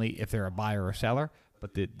not only if they're a buyer or a seller,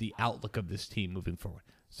 but the outlook of this team moving forward.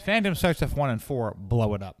 So Phantom starts off 1-4,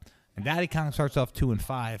 blow it up. And Daddy Kong starts off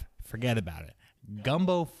 2-5, forget about it.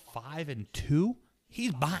 Gumbo 5-2,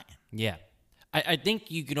 he's buying. Yeah. I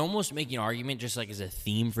think you could almost make an argument just like as a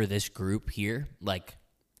theme for this group here. Like,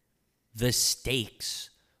 the stakes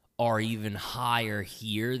are even higher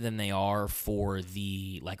here than they are for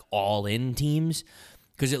the, like, all-in teams.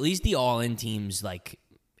 Because at least the all-in teams, like,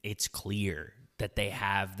 it's clear that they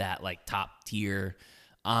have that, like, top tier,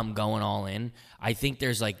 I'm going all in. I think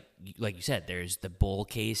there's, like you said, there's the bull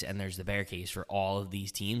case and there's the bear case for all of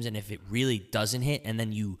these teams. And if it really doesn't hit and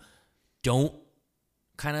then you don't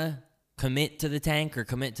kind of commit to the tank or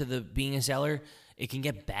commit to the being a seller, it can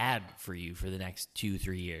get bad for you for the next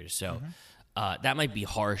 2-3 years. So that might be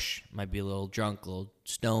harsh, might be a little drunk, a little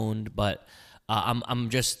stoned, but I'm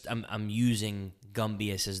using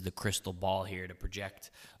Gumbius as the crystal ball here to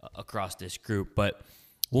project across this group. But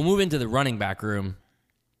we'll move into the running back room.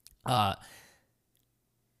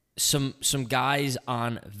 Some guys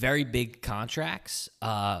on very big contracts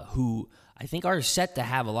who I think are set to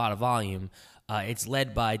have a lot of volume. It's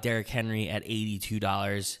led by Derrick Henry at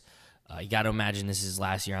 $82. You got to imagine this is his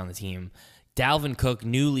last year on the team. Dalvin Cook,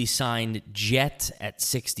 newly signed Jet at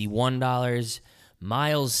 $61.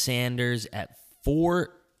 Miles Sanders at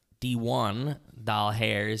 $41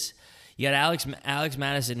 hairs. You got Alex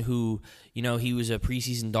Madison, who, you know, he was a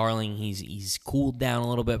preseason darling. He's cooled down a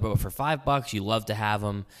little bit, but for $5, you love to have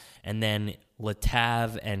him. And then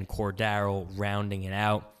Latav and Cordero rounding it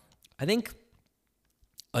out. I think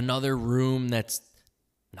another room that's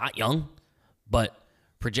not young, but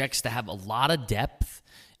projects to have a lot of depth.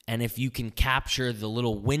 And if you can capture the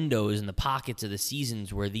little windows and the pockets of the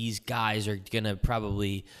seasons where these guys are going to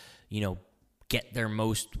probably, you know, get their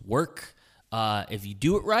most work, if you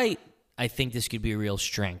do it right, I think this could be a real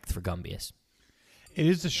strength for Gumbius. It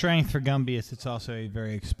is a strength for Gumbius. It's also a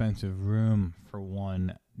very expensive room for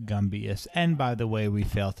one Gumbius. And by the way, we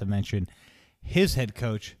failed to mention his head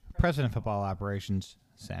coach, president of football operations,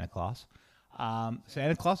 Santa Claus.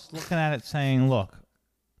 Santa Claus is looking at it saying, look,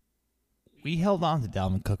 we held on to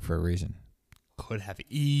Dalvin Cook for a reason. Could have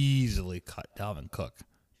easily cut Dalvin Cook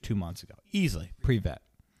 2 months ago. Easily. Pre-vet.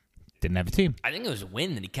 Didn't have a team. I think it was a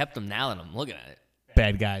win that he kept him now that I'm looking at it.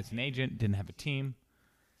 Bad guy as an agent. Didn't have a team.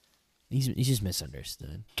 He's just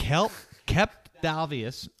misunderstood. Kept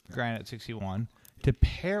Dalvius, granted at 61, to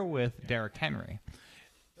pair with Derrick Henry.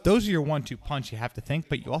 Those are your 1-2 punch you have to think,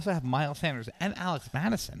 but you also have Miles Sanders and Alex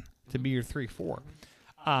Madison to be your 3-4.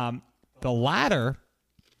 The latter,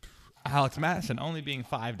 Alex Madison, only being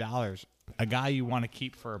 $5, a guy you want to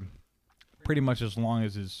keep for pretty much as long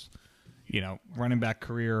as his, running back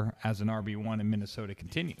career as an RB1 in Minnesota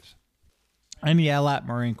continues. And Lat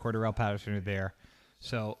Murray and Cordero Patterson are there.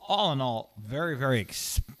 So all in all, very, very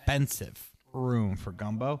expensive room for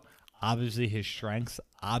Gumbo. Obviously, his strengths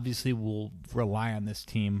will rely on this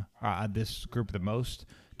team, this group the most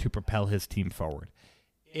to propel his team forward.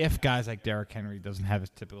 If guys like Derrick Henry doesn't have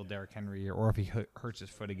his typical Derrick Henry year, or if he hurts his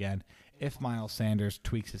foot again, if Miles Sanders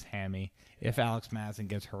tweaks his hammy, if Alex Madison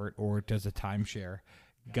gets hurt or does a timeshare,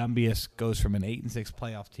 Gumbius goes from an 8-6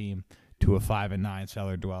 playoff team to a 5-9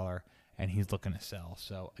 cellar dweller, and he's looking to sell.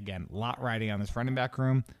 So, again, a lot riding on this running back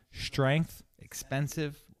room. Strength,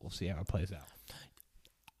 expensive. We'll see how it plays out.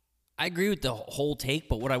 I agree with the whole take,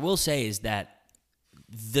 but what I will say is that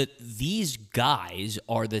these guys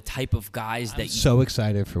are the type of guys that so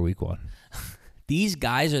excited for week 1. These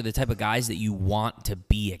guys are the type of guys that you want to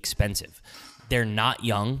be expensive. They're not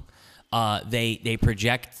young. They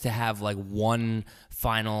project to have like one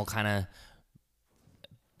final kind of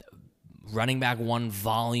running back one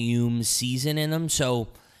volume season in them. So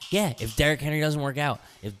Yeah, if Derrick Henry doesn't work out,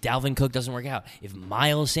 if Dalvin Cook doesn't work out, if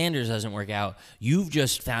Miles Sanders doesn't work out, you've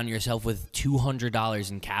just found yourself with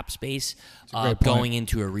 $200 in cap space going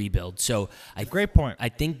into a rebuild. So great point. I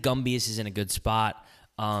think Gumbius is in a good spot.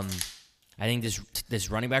 I think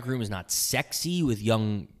this running back room is not sexy with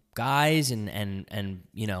young guys and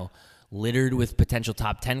littered with potential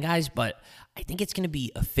top 10 guys, but I think it's going to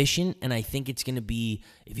be efficient, and I think it's going to be,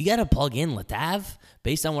 if you got to plug in Latav,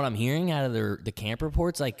 based on what I'm hearing out of the camp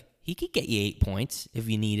reports, like, he could get you 8 points if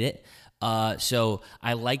you need it. So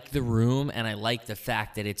I like the room, and I like the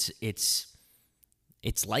fact that it's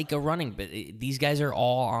like a running, but these guys are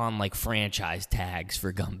all on, like, franchise tags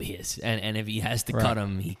for Gumbius, and if he has to cut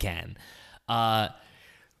them, he can. The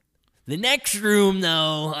next room,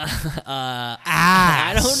 though,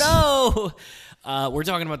 I don't know. We're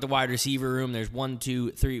talking about the wide receiver room. There's 1,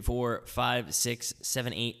 2, 3, 4, 5, 6,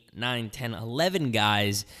 7, 8, 9, 10, 11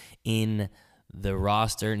 guys in the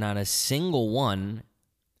roster. Not a single one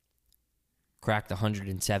cracked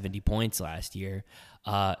 170 points last year.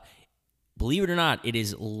 Believe it or not, it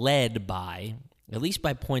is led by, at least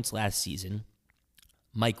by points last season,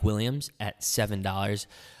 Mike Williams at $7.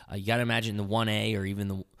 You got to imagine the 1A or even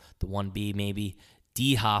the 1B maybe.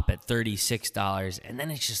 D-Hop at $36, and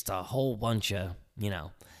then it's just a whole bunch of,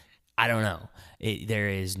 I don't know. There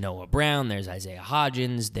is Noah Brown, there's Isaiah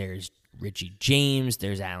Hodgins, there's Richie James,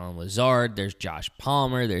 there's Alan Lazard, there's Josh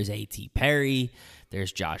Palmer, there's A.T. Perry,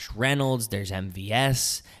 there's Josh Reynolds, there's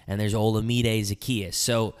MVS, and there's Olamide Zaccheaus.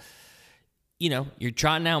 So, you're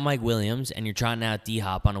trotting out Mike Williams, and you're trotting out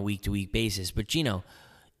D-Hop on a week-to-week basis, but,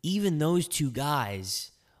 even those two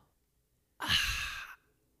guys...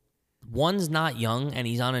 One's not young, and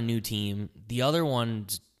he's on a new team. The other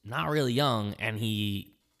one's not really young, and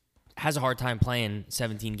he has a hard time playing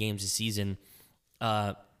 17 games a season.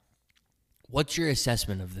 What's your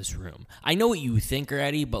assessment of this room? I know what you think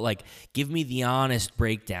already, but, give me the honest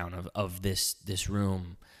breakdown of this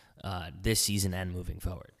room this season and moving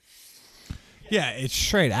forward. Yeah, it's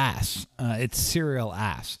straight ass. It's serial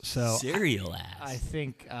ass. So serial ass. I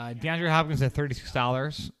think DeAndre Hopkins at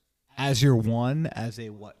 $36. As your one, as a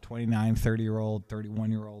 29, 30-year-old,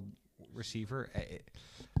 31-year-old receiver,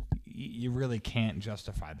 you really can't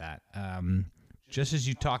justify that. Just as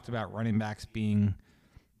you talked about running backs being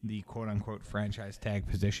the quote-unquote franchise tag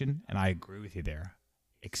position, and I agree with you there.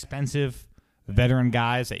 Expensive veteran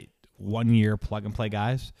guys, 1-year plug-and-play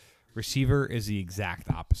guys. Receiver is the exact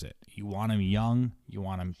opposite. You want him young, you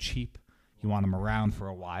want him cheap, you want him around for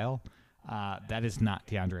a while. That is not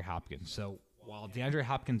DeAndre Hopkins. So while DeAndre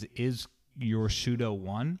Hopkins is your pseudo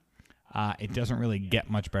one, it doesn't really get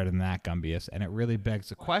much better than that, Gumbius. And it really begs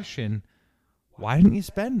the question, why didn't you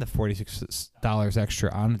spend the $46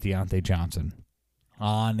 extra on Deontay Johnson,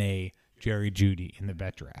 on a Jerry Jeudy in the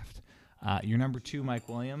vet draft? Your number 2, Mike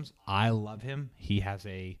Williams, I love him. He has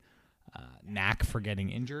a knack for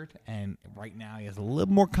getting injured, and right now he has a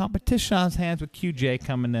little more competition on his hands with QJ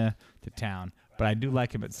coming to town. But I do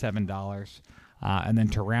like him at $7. And then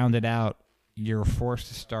to round it out, you're forced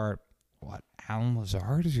to start, Alan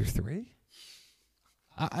Lazard is your 3?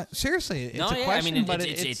 Seriously, it's a question, but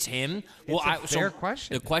it's him. It's a fair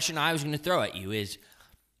question. The question I was going to throw at you is,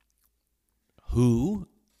 who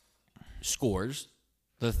scores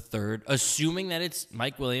the third, assuming that it's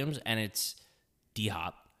Mike Williams and it's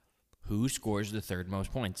D-Hop, who scores the third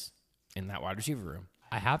most points in that wide receiver room?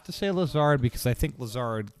 I have to say Lazard because I think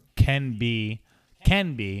Lazard can be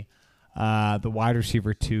the wide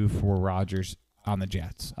receiver 2 for Rodgers on the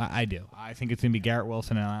Jets. I do. I think it's going to be Garrett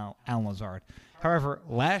Wilson and Alan Lazard. However,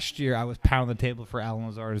 last year I was pounding the table for Alan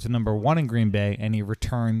Lazard as the number 1 in Green Bay, and he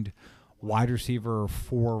returned wide receiver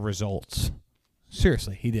 4 results.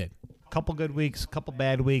 Seriously, he did. Couple good weeks, couple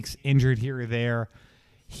bad weeks, injured here or there.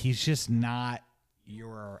 He's just not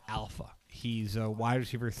your alpha. He's a wide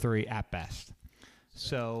receiver 3 at best.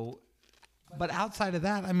 So, but outside of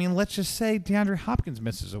that, let's just say DeAndre Hopkins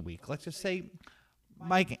misses a week. Let's just say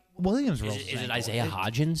Mike Williams rolls. Is it Isaiah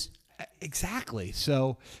Hodgins? Exactly.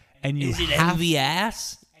 So, and you is it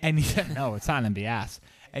MVS? And no, it's not MVS.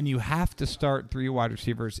 And you have to start 3 wide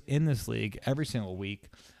receivers in this league every single week.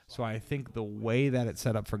 So I think the way that it's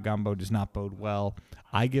set up for Gumbo does not bode well.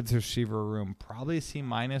 I give the receiver room probably a C-,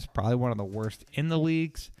 probably one of the worst in the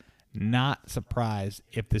leagues. Not surprised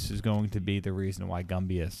if this is going to be the reason why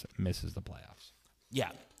Gumbius misses the playoffs.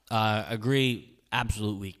 Yeah, agree.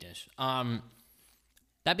 Absolute weakness.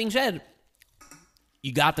 That being said,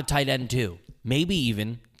 you got the tight end 2. Maybe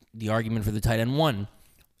even the argument for the tight end 1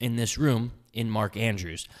 in this room in Mark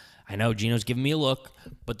Andrews. I know Gino's giving me a look,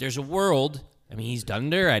 but there's a world, he's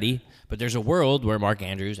done it already, but there's a world where Mark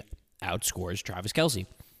Andrews outscores Travis Kelce.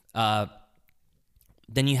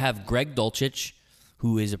 Then you have Greg Dulcich,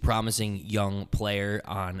 who is a promising young player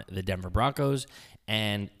on the Denver Broncos,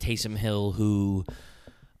 and Taysom Hill, who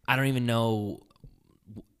I don't know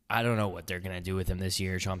what they're going to do with him this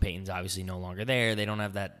year. Sean Payton's obviously no longer there. They don't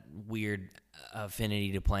have that weird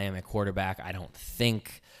affinity to play him at quarterback, I don't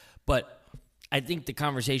think. But I think the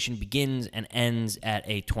conversation begins and ends at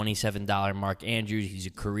a $27 Mark Andrews. He's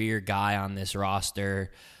a career guy on this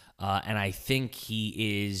roster, and I think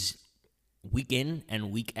he is week in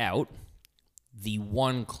and week out the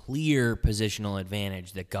one clear positional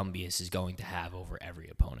advantage that Gumbius is going to have over every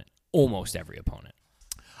opponent, almost every opponent.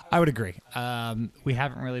 I would agree. We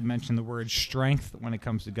haven't really mentioned the word strength when it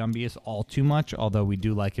comes to Gumbius all too much, although we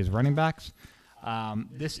do like his running backs.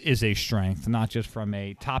 This is a strength, not just from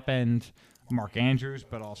a top-end Mark Andrews,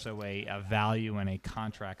 but also a value and a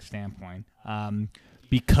contract standpoint.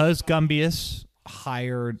 Because Gumbius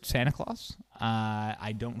hired Santa Claus,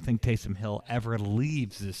 I don't think Taysom Hill ever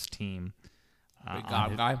leaves this team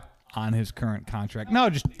on his current contract. No,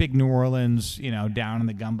 just big New Orleans, down in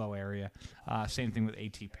the gumbo area. Same thing with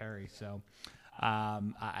A.T. Perry. So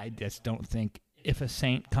I just don't think if a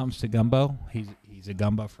Saint comes to gumbo, he's a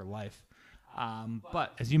gumbo for life.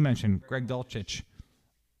 But as you mentioned, Greg Dulcich,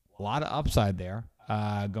 a lot of upside there.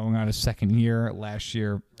 Going on his second year. Last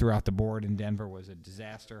year, throughout the board in Denver was a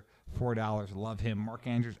disaster. $4, love him. Mark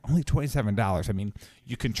Andrews, only $27. I mean,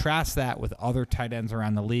 you contrast that with other tight ends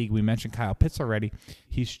around the league. We mentioned Kyle Pitts already.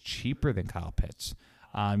 He's cheaper than Kyle Pitts.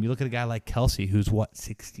 You look at a guy like Kelsey, who's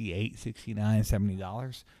 $68, $69,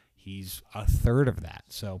 $70. He's a third of that.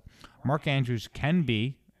 So Mark Andrews can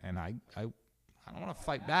be, and I don't want to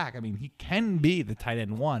fight back. I mean, he can be the tight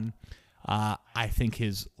end 1. I think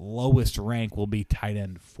his lowest rank will be tight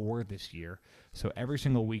end 4 this year. So every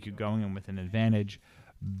single week you're going in with an advantage.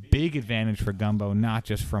 Big advantage for Gumbo, not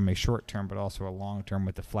just from a short term, but also a long term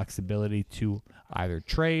with the flexibility to either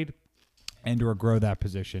trade and or grow that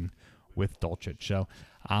position with Dulcich. So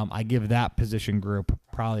I give that position group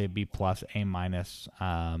probably a B+,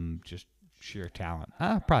 A-, just sheer talent.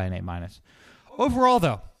 Probably an A-. Overall,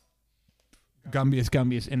 though,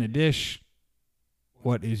 Gumbius in a dish.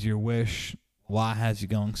 What is your wish? Why has you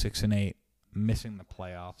going 6-8, missing the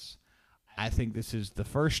playoffs? I think this is the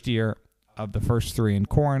first year of the first 3 in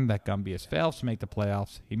corn that Gumbius fails to make the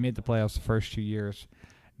playoffs. He made the playoffs the first 2 years.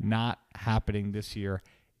 Not happening this year.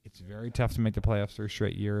 It's very tough to make the playoffs 3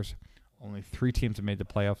 straight years. Only 3 teams have made the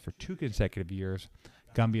playoffs for 2 consecutive years.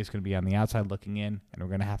 Gumbius is going to be on the outside looking in, and we're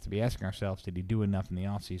going to have to be asking ourselves, did he do enough in the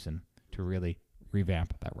offseason to really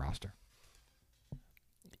revamp that roster?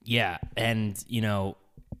 Yeah, and,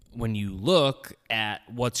 when you look at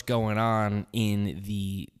what's going on in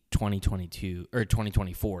the 2022 or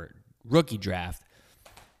 2024 rookie draft,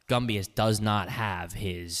 Gumbius does not have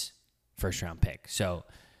his first-round pick. So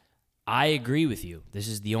I agree with you. This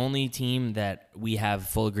is the only team that we have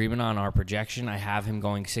full agreement on our projection. I have him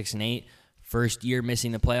going 6-8, first year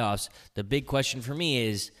missing the playoffs. The big question for me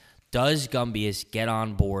is, does Gumbius get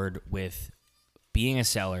on board with being a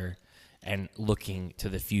seller and looking to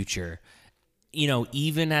the future?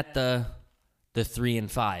 Even at the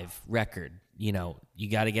 3-5 record, you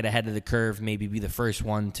got to get ahead of the curve, maybe be the first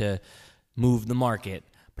one to move the market.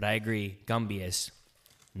 But I agree, Gumbius,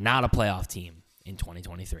 not a playoff team in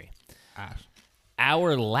 2023.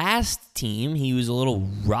 Our last team, he was a little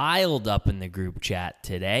riled up in the group chat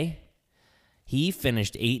today. He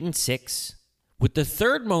finished 8-6 with the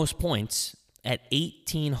third most points at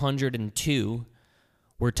 1,802.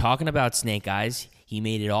 We're talking about Snake Eyes. He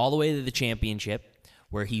made it all the way to the championship,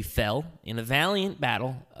 where he fell in a valiant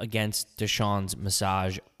battle against Deshaun's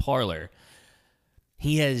Massage Parlor.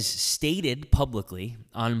 He has stated publicly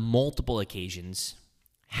on multiple occasions,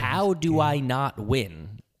 how do I not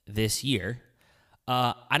win this year?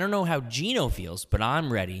 I don't know how Gino feels, but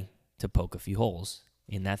I'm ready to poke a few holes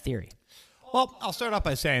in that theory. Well, I'll start off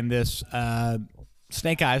by saying this.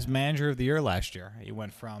 Snake Eyes, manager of the year last year. He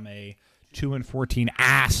went from a 2-14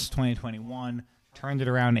 ass 2021, turned it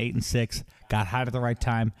around 8-6, got hot at the right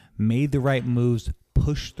time, made the right moves,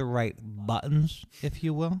 pushed the right buttons, if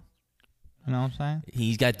you will. You know what I'm saying?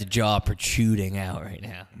 He's got the jaw protruding out right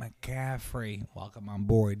now. McCaffrey, welcome on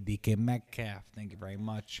board. DK Metcalf, thank you very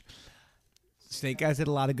much. Snake Eyes did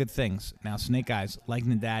a lot of good things. Now, Snake Eyes, like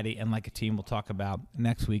Nadaddy and like a team we'll talk about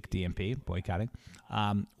next week, DMP, boycotting,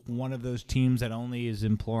 one of those teams that only is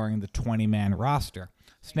imploring the 20-man roster.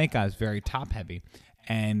 Snake Eyes, very top-heavy.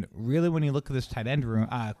 And really, when you look at this tight end room,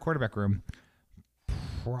 quarterback room,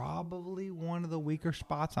 probably one of the weaker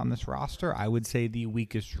spots on this roster. I would say the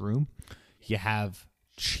weakest room. You have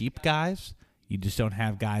cheap guys. You just don't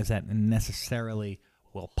have guys that necessarily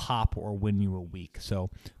will pop or win you a week. So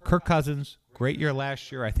Kirk Cousins, great year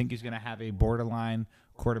last year. I think he's going to have a borderline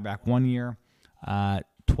quarterback 1 year,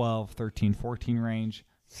 12, 13, 14 range.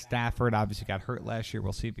 Stafford obviously got hurt last year.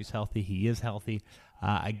 We'll see if he's healthy. He is healthy.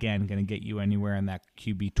 Again, going to get you anywhere in that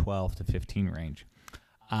QB 12 to 15 range.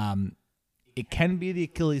 It can be the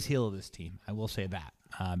Achilles heel of this team. I will say that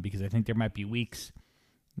because I think there might be weeks,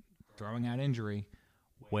 throwing out injury,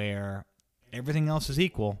 where everything else is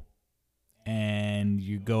equal and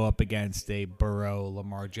you go up against a Burrow,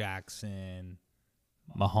 Lamar Jackson,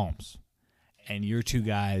 Mahomes, and your two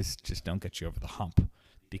guys just don't get you over the hump.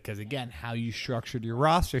 Because, again, how you structured your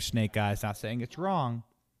roster, Snake Eyes, not saying it's wrong,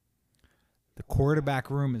 the quarterback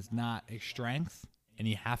room is not a strength, and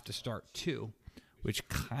you have to start two, which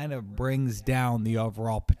kind of brings down the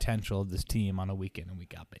overall potential of this team on a week-in and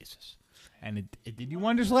week-out basis. And it did you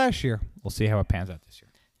wonders last year. We'll see how it pans out this year.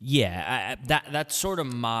 Yeah, that's sort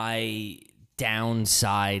of my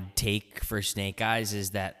downside take for Snake Eyes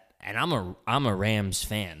is that, and I'm a Rams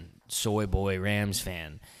fan, soy boy Rams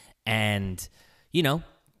fan, and you know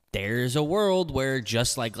there's a world where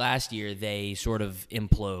just like last year they sort of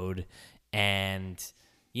implode, and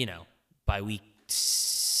you know by week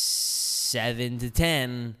 7 to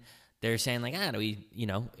 10 they're saying like do we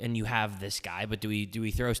and you have this guy, but do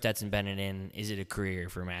we throw Stetson Bennett in? Is it a career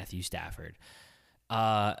for Matthew Stafford?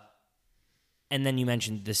 And then you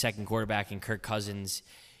mentioned the second quarterback in Kirk Cousins.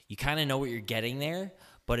 You kind of know what you're getting there,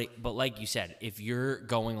 but like you said, if you're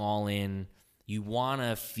going all in, you want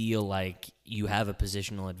to feel like you have a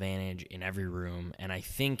positional advantage in every room. And I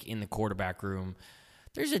think in the quarterback room,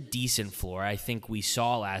 there's a decent floor. I think we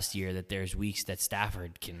saw last year that there's weeks that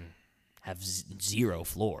Stafford can have zero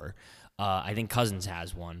floor. I think Cousins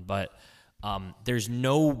has one, but there's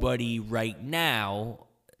nobody right now,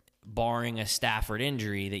 barring a Stafford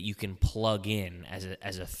injury, that you can plug in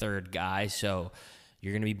as a third guy. So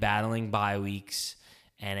you're going to be battling bye weeks,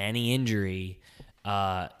 and any injury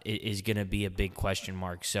is going to be a big question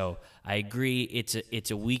mark. So I agree,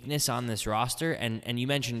 it's a weakness on this roster. And you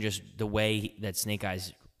mentioned just the way that Snake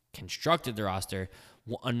Eyes constructed the roster.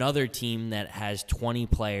 Another team that has 20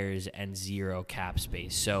 players and zero cap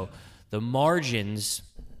space. So the margins,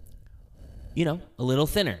 a little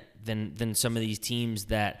thinner than some of these teams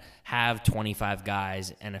that have 25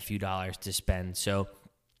 guys and a few dollars to spend. So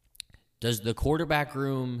does the quarterback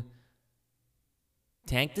room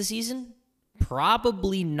tank the season?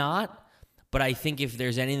 Probably not. But I think if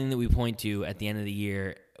there's anything that we point to at the end of the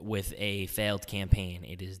year with a failed campaign,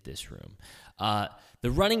 it is this room.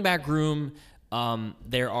 The running back room,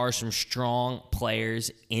 there are some strong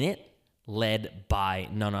players in it, led by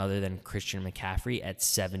none other than Christian McCaffrey at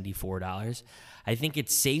 $74. I think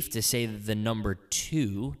it's safe to say that the number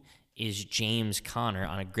 2 is James Conner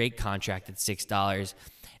on a great contract at $6.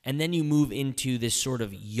 And then you move into this sort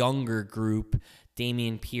of younger group,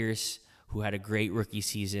 Dameon Pierce, who had a great rookie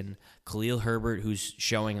season, Khalil Herbert, who's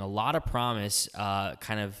showing a lot of promise,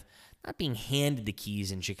 kind of not being handed the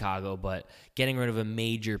keys in Chicago, but getting rid of a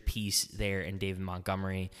major piece there in David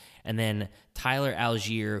Montgomery. And then Tyler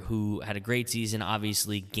Algier, who had a great season,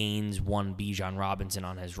 obviously gains one Bijan Robinson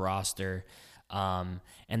on his roster. And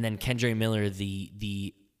then Kendre Miller,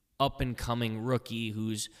 the up-and-coming rookie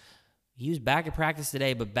he was back at practice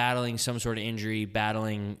today, but battling some sort of injury,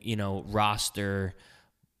 battling, roster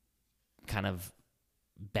kind of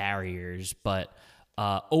barriers. But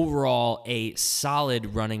overall, a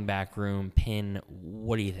solid running back room. Pin,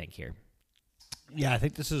 what do you think here? Yeah, I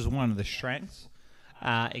think this is one of the strengths.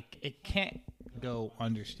 It can't go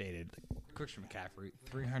understated. Christian McCaffrey,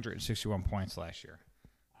 361 points last year.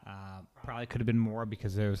 Probably could have been more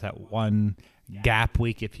because there was that one gap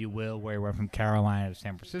week, if you will, where he went from Carolina to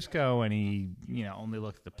San Francisco, and he, only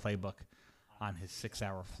looked at the playbook on his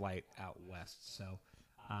 6-hour flight out west. So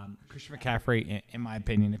Christian McCaffrey, in my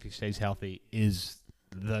opinion, if he stays healthy, is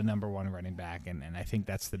the number one running back, and I think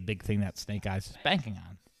that's the big thing that Snake Eyes is banking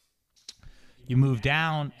on. You move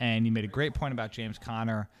down, and you made a great point about James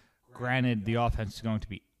Conner. Granted, the offense is going to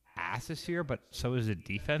be ass this year, but so is the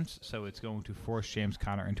defense, so it's going to force James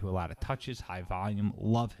Conner into a lot of touches, high volume.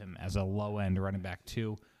 Love him as a low-end running back,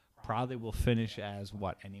 too. Probably will finish as,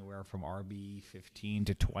 anywhere from RB 15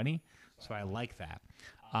 to 20, so I like that.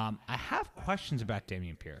 I have questions about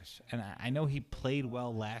Dameon Pierce, and I know he played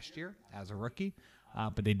well last year as a rookie,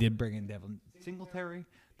 but they did bring in Devin Singletary.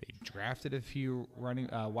 They drafted a few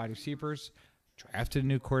wide receivers, drafted a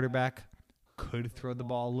new quarterback, could throw the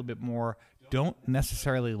ball a little bit more. Don't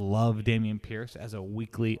necessarily love Dameon Pierce as a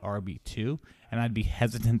weekly RB2, and I'd be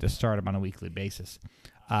hesitant to start him on a weekly basis.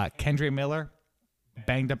 Kendre Miller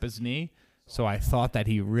banged up his knee, so I thought that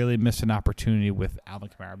he really missed an opportunity with Alvin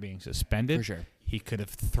Kamara being suspended. For sure. he could have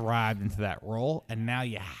thrived into that role. And now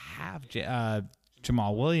you have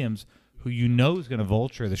Jamal Williams, who you know is going to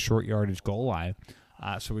vulture the short yardage goal line.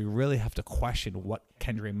 So we really have to question what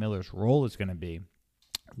Kendre Miller's role is going to be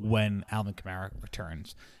when Alvin Kamara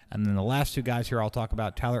returns. And then the last two guys here I'll talk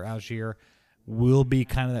about, Tyler Algier will be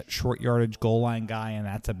kind of that short yardage goal line guy, and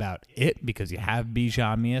that's about it because you have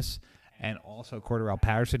Bijan Mias and also Cordarrelle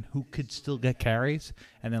Patterson, who could still get carries.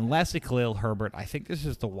 And then lastly, Khalil Herbert. I think this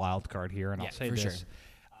is the wild card here, and I'll say this.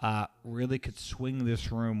 Sure. Really could swing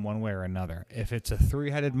this room one way or another. If it's a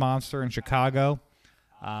three-headed monster in Chicago,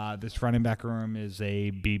 this running back room is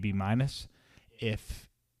a BB-. If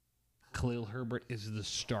Khalil Herbert is the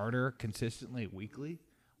starter consistently weekly,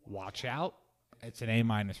 watch out. It's an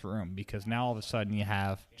A- room because now all of a sudden you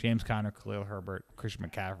have James Conner, Khalil Herbert, Christian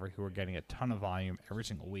McCaffrey, who are getting a ton of volume every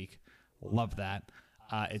single week. Love that.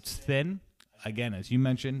 It's thin. Again, as you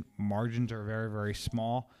mentioned, margins are very, very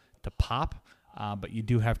small to pop, but you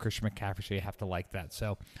do have Christian McCaffrey, so you have to like that.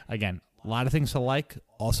 So, again, a lot of things to like,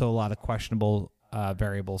 also a lot of questionable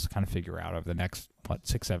variables to kind of figure out over the next,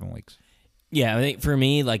 6-7 weeks. Yeah, I think for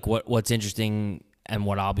me, like what's interesting and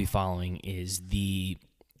what I'll be following is the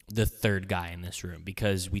third guy in this room,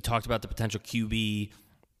 because we talked about the potential QB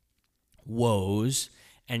woes,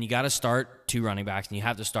 and you got to start 2 running backs, and you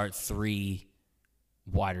have to start 3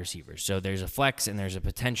 wide receivers. So there's a flex, and there's a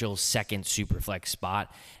potential second super flex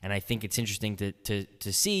spot, and I think it's interesting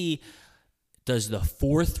to see, does the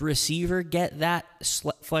 4th receiver get that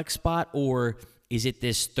flex spot, or is it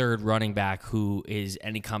this third running back who is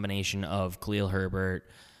any combination of Khalil Herbert,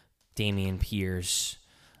 Dameon Pierce,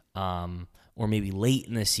 or maybe late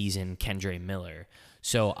in the season, Kendre Miller.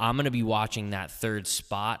 So I'm going to be watching that third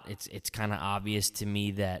spot. It's kind of obvious to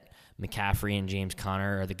me that McCaffrey and James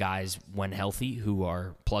Conner are the guys, when healthy, who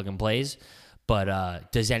are plug and plays.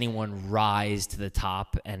 But does anyone rise to the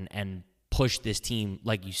top and push this team,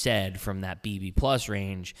 like you said, from that BB plus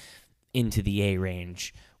range into the A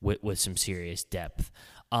range with some serious depth?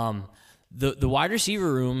 The wide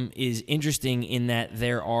receiver room is interesting in that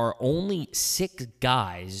there are only 6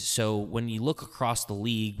 guys. So when you look across the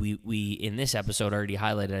league, we in this episode already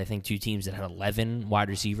highlighted, I think, 2 teams that had 11 wide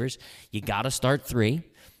receivers. You got to start 3.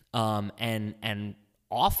 And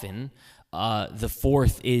often the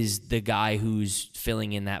 4th is the guy who's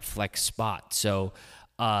filling in that flex spot. So,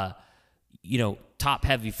 top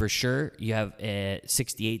heavy for sure. You have a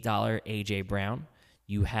 $68 A.J. Brown.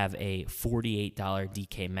 You have a $48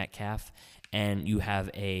 DK Metcalf, and you have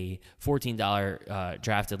a $14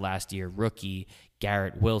 drafted last year rookie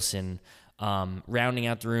Garrett Wilson. Rounding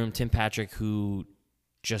out the room, Tim Patrick, who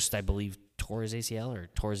just, I believe, tore his ACL or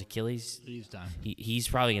tore his Achilles. He's done. He's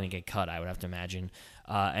probably going to get cut, I would have to imagine.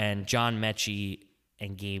 And John Mechie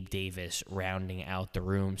and Gabe Davis rounding out the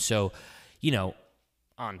room. So,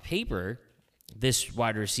 on paper, this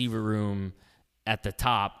wide receiver room at the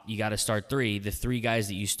top, you got to start 3. The 3 guys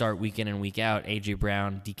that you start week in and week out, A.J.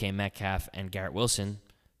 Brown, DK Metcalf, and Garrett Wilson,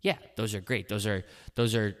 yeah, those are great. Those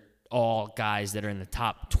are all guys that are in the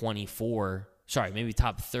top 24, maybe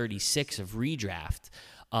top 36 of redraft.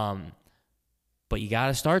 But you got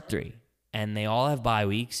to start 3. And they all have bye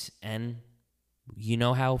weeks, and you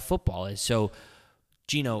know how football is. So,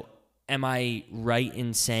 Gino, am I right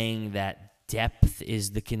in saying that depth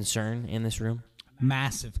is the concern in this room?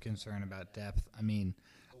 Massive concern about depth. I mean,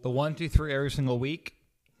 the 1, 2, 3 every single week,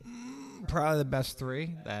 probably the best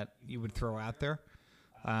 3 that you would throw out there.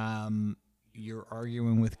 You're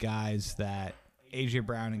arguing with guys that A.J.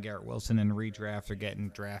 Brown and Garrett Wilson in redraft are getting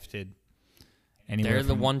drafted anywhere. They're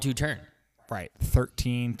the 1-2 turn. Right,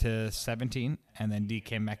 13 to 17, and then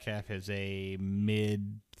DK Metcalf is a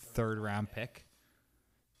mid-3rd round pick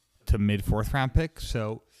to mid-4th round pick.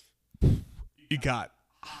 So you got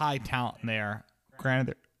high talent in there.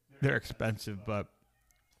 Granted, they're expensive, but,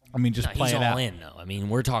 just play it out. He's all in, though.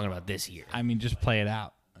 We're talking about this year. Just play it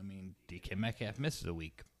out. DK Metcalf misses a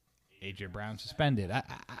week. A.J. Brown suspended. I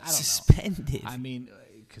don't know. Suspended?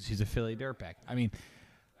 Because he's a Philly dirtbag.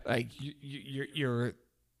 You're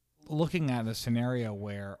looking at a scenario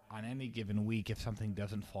where on any given week, if something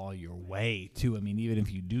doesn't fall your way, too, even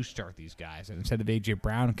if you do start these guys, and instead of A.J.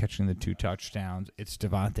 Brown catching the 2 touchdowns, it's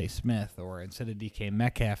Devontae Smith, or instead of DK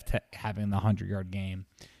Metcalf having the 100-yard game,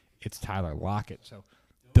 it's Tyler Lockett. So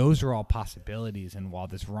those are all possibilities, and while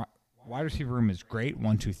this wide receiver room is great,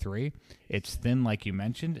 1, 2, 3, it's thin, like you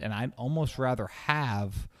mentioned, and I'd almost rather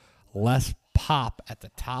have less pop at the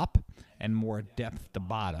top and more depth at the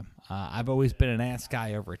bottom. I've always been an ass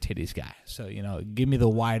guy over a titties guy. So, give me the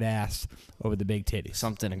wide ass over the big titties.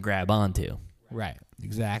 Something to grab onto. Right,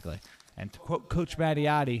 exactly. And to quote Coach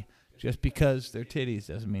Mattiotti, just because they're titties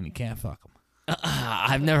doesn't mean you can't fuck them.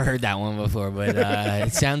 I've never heard that one before, but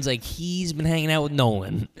it sounds like he's been hanging out with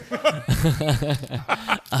Nolan.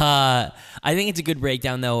 I think it's a good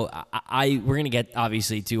breakdown, though. We're going to get,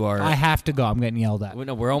 obviously, to our... I have to go. I'm getting yelled at.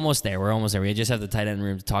 No, we're almost there. We just have the tight end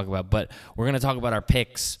room to talk about, but we're going to talk about our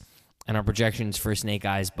picks and our projections for Snake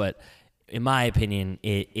Eyes, but in my opinion,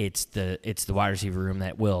 it's the wide receiver room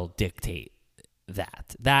that will dictate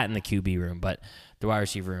that and the QB room, but the wide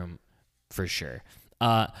receiver room for sure.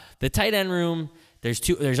 The tight end room,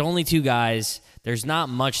 there's only two guys. There's not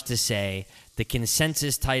much to say. The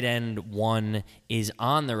consensus tight end one is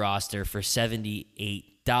on the roster for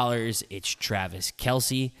 $78. It's Travis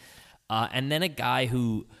Kelce. And then a guy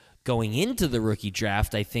who, going into the rookie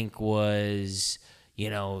draft, I think was,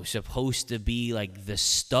 supposed to be like the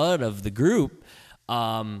stud of the group,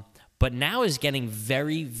 but now is getting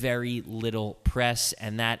very, very little press,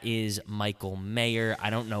 and that is Michael Mayer. I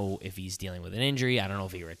don't know if he's dealing with an injury. I don't know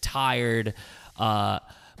if he retired,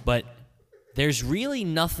 but there's really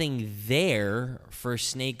nothing there for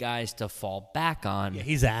Snake Eyes to fall back on. Yeah,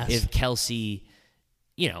 he's ass. If Kelce,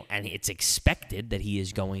 and it's expected that he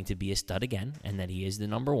is going to be a stud again and that he is the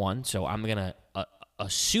number one, so I'm going to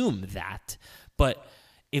assume that. But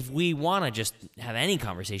if we want to just have any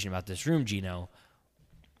conversation about this room, Gino,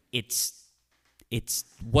 it's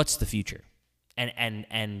what's the future?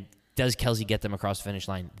 And does Kelce get them across the finish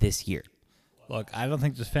line this year? Look, I don't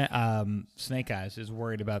think the Snake Eyes is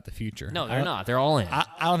worried about the future. No, they're not. They're all in. I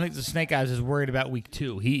don't think the Snake Eyes is worried about week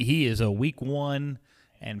 2. He is a week 1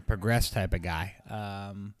 and progress type of guy.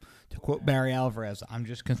 To quote Barry Alvarez, I'm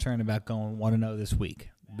just concerned about going 1-0 this week.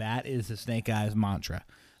 That is the Snake Eyes mantra.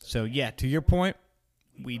 So, yeah, to your point,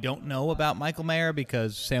 we don't know about Michael Mayer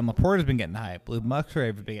because Sam Laporte has been getting hype. Luke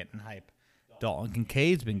Musgrave has been getting hype. Dalton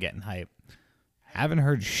Kincaid's been getting hype. Haven't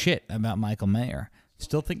heard shit about Michael Mayer.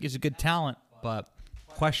 Still think he's a good talent, but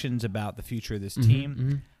questions about the future of this team.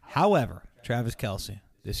 Mm-hmm. However, Travis Kelce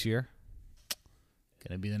this year,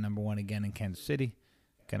 going to be the number one again in Kansas City.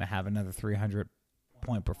 Going to have another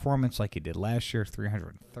 300-point performance like he did last year,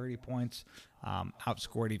 330 points.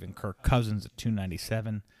 Outscored even Kirk Cousins at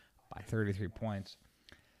 297 by 33 points.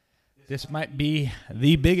 This might be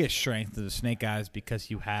the biggest strength of the Snake Eyes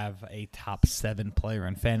because you have a top 7 player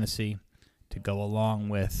in fantasy to go along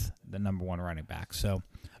with the number one running back. So,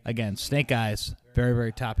 again, Snake Eyes, very,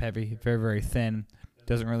 very top-heavy, very, very thin.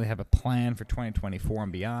 Doesn't really have a plan for 2024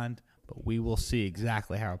 and beyond, but we will see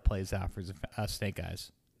exactly how it plays out for Snake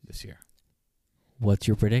Eyes this year. What's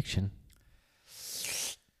your prediction?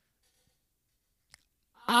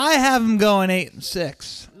 I have them going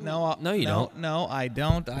 8-6. No, you don't. No, I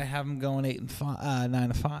don't. I have them going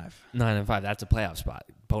 9-5. 9-5. That's a playoff spot.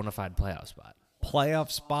 Bona fide playoff spot. Playoff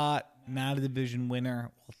spot. Not a division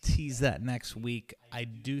winner. We'll tease that next week. I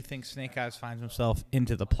do think Snake Eyes finds himself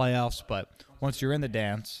into the playoffs, but once you're in the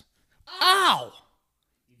dance,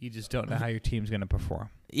 you just don't know how your team's going to perform.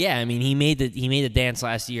 Yeah, I mean, he made the dance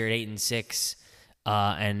last year at 8-6,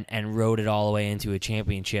 and rode it all the way into a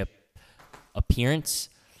championship appearance.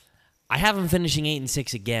 I have him finishing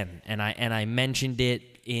 8-6 again, and I mentioned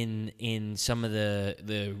it in some of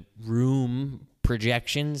the room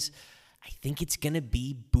projections. I think it's going to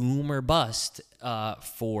be boom or bust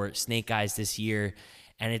for Snake Eyes this year,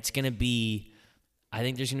 and it's going to be, I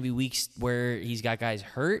think there's going to be weeks where he's got guys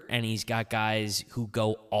hurt and he's got guys who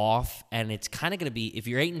go off, and it's kind of going to be, if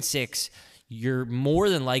you're 8-6, you're more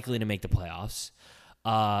than likely to make the playoffs,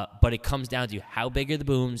 but it comes down to how big are the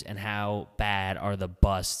booms and how bad are the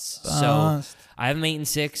busts. So I have him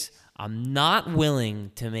 8-6. I'm not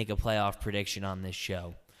willing to make a playoff prediction on this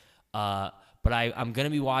show. But I'm going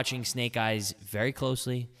to be watching Snake Eyes very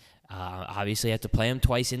closely. Obviously, I have to play him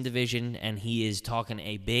twice in division, and he is talking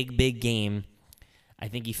a big, big game. I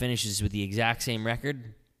think he finishes with the exact same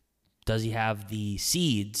record. Does he have the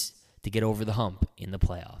seeds to get over the hump in the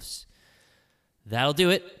playoffs? That'll do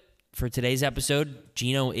it for today's episode.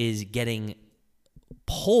 Gino is getting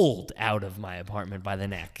pulled out of my apartment by the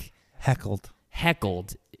neck.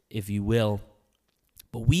 Heckled, if you will.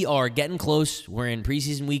 But we are getting close. We're in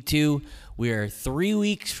preseason week 2. We are 3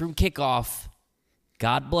 weeks from kickoff.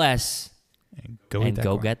 God bless. And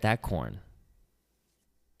go get that corn.